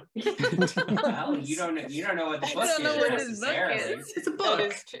dangerous. Well, you don't know what the book is necessarily. It's a book.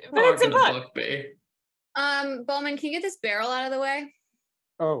 That is true. But it's a book. Bowman, can you get this barrel out of the way?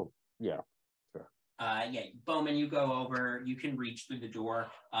 Oh, yeah. Sure. Yeah, Bowman, you go over, you can reach through the door.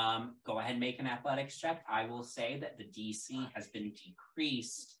 Go ahead and make an athletics check. I will say that the DC has been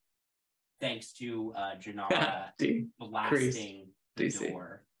decreased thanks to Janara blasting the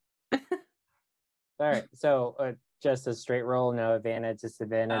door. All right, so just a straight roll, no advantage,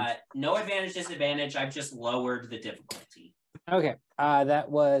 disadvantage? No advantage, disadvantage. I've just lowered the difficulty. Okay, that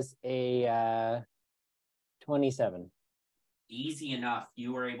was a 27. Easy enough.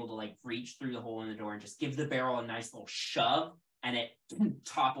 You were able to reach through the hole in the door and just give the barrel a nice little shove, and it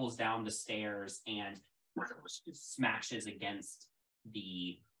topples down the stairs and smashes against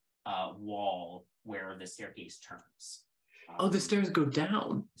the wall where the staircase turns. The stairs go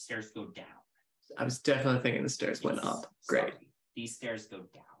down. The stairs go down. I was definitely thinking the stairs went up. Great. Sorry. These stairs go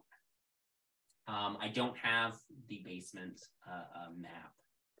down. I don't have the basement map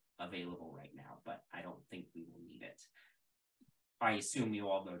available right now, but I don't think we will need it. I assume you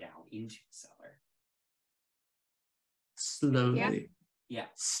all go down into the cellar. Slowly. Yeah.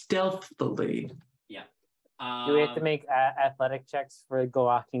 Stealthily. Yeah. Do we have to make athletic checks for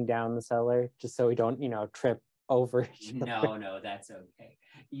walking down the cellar, just so we don't, trip over each other? No, that's okay.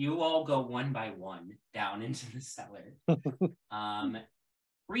 You all go one by one down into the cellar.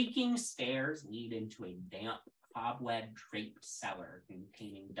 Creaking stairs lead into a damp, cobweb-draped cellar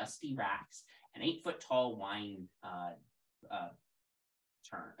containing dusty racks and 8-foot-tall wine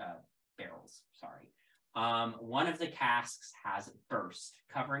barrels. Sorry. One of the casks has burst,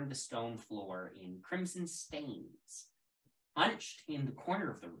 covering the stone floor in crimson stains. hunched in the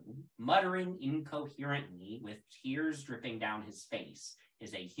corner of the room, muttering incoherently with tears dripping down his face,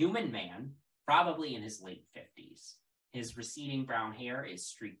 is a human man, probably in his late 50s. His receding brown hair is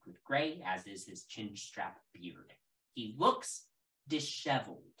streaked with gray, as is his chin-strap beard. He looks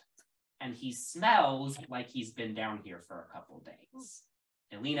disheveled, and he smells like he's been down here for a couple days.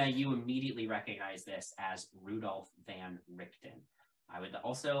 Elena, you immediately recognize this as Rudolph Van Richten. I would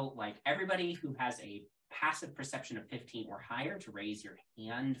also like everybody who has a passive perception of 15 or higher to raise your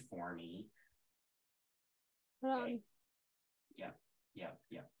hand for me. Okay. Yep.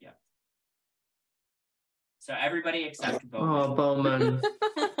 So everybody except Bowman. Oh, Bowman.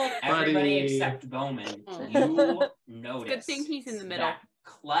 Everybody except Bowman. You notice Good thing he's in the middle. That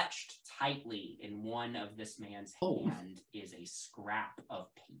clutched tightly in one of this man's hand is a scrap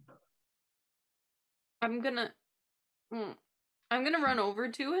of paper. I'm gonna run over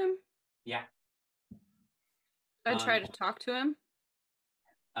to him. Yeah. I try to talk to him.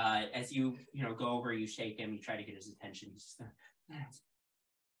 As you go over, you shake him, you try to get his attention. This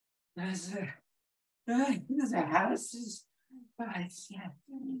house is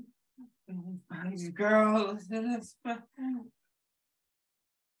girls.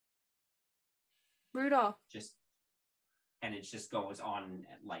 Rudolph. And it just goes on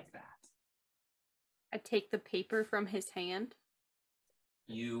like that. I take the paper from his hand.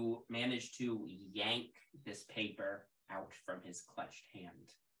 You manage to yank this paper out from his clutched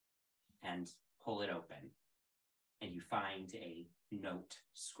hand and pull it open. And you find a note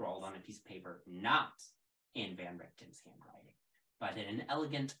scrawled on a piece of paper, not in Van Richten's handwriting, but in an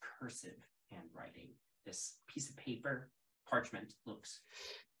elegant cursive handwriting. This piece of paper, parchment, looks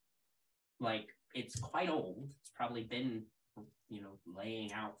like it's quite old. It's probably been,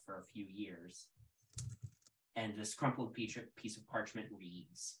 laying out for a few years. And this crumpled piece of parchment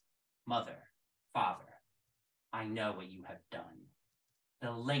reads, "Mother, Father, I know what you have done.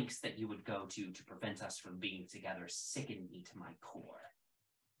 The lengths that you would go to prevent us from being together sicken me to my core.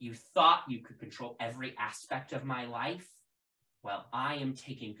 You thought you could control every aspect of my life? Well, I am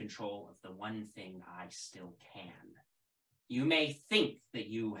taking control of the one thing I still can. You may think that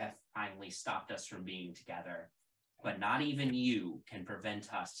you have finally stopped us from being together, but not even you can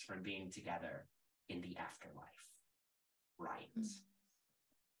prevent us from being together in the afterlife. Right."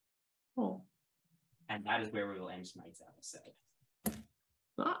 Oh. And that is where we will end tonight's episode.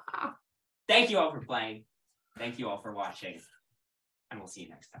 Thank you all for playing. Thank you all for watching. And we'll see you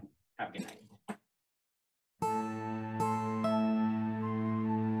next time. Have a good night.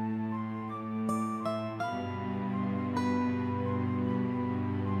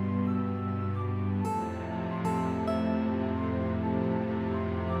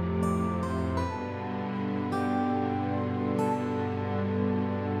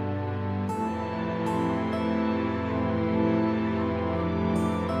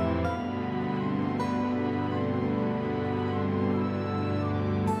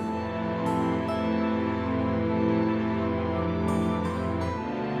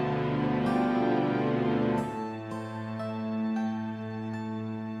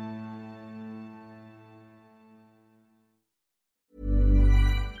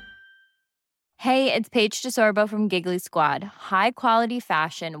 Hey, it's Paige DeSorbo from Giggly Squad. High quality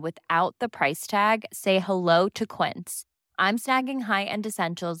fashion without the price tag. Say hello to Quince. I'm snagging high-end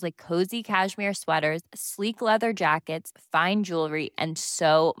essentials like cozy cashmere sweaters, sleek leather jackets, fine jewelry, and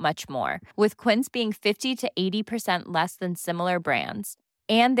so much more. With Quince being 50 to 80% less than similar brands.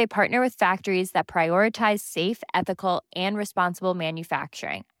 And they partner with factories that prioritize safe, ethical, and responsible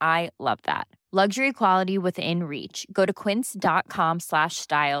manufacturing. I love that. Luxury quality within reach. Go to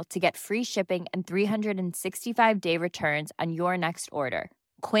quince.com/style to get free shipping and 365-day returns on your next order.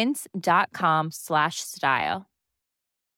 Quince.com/style.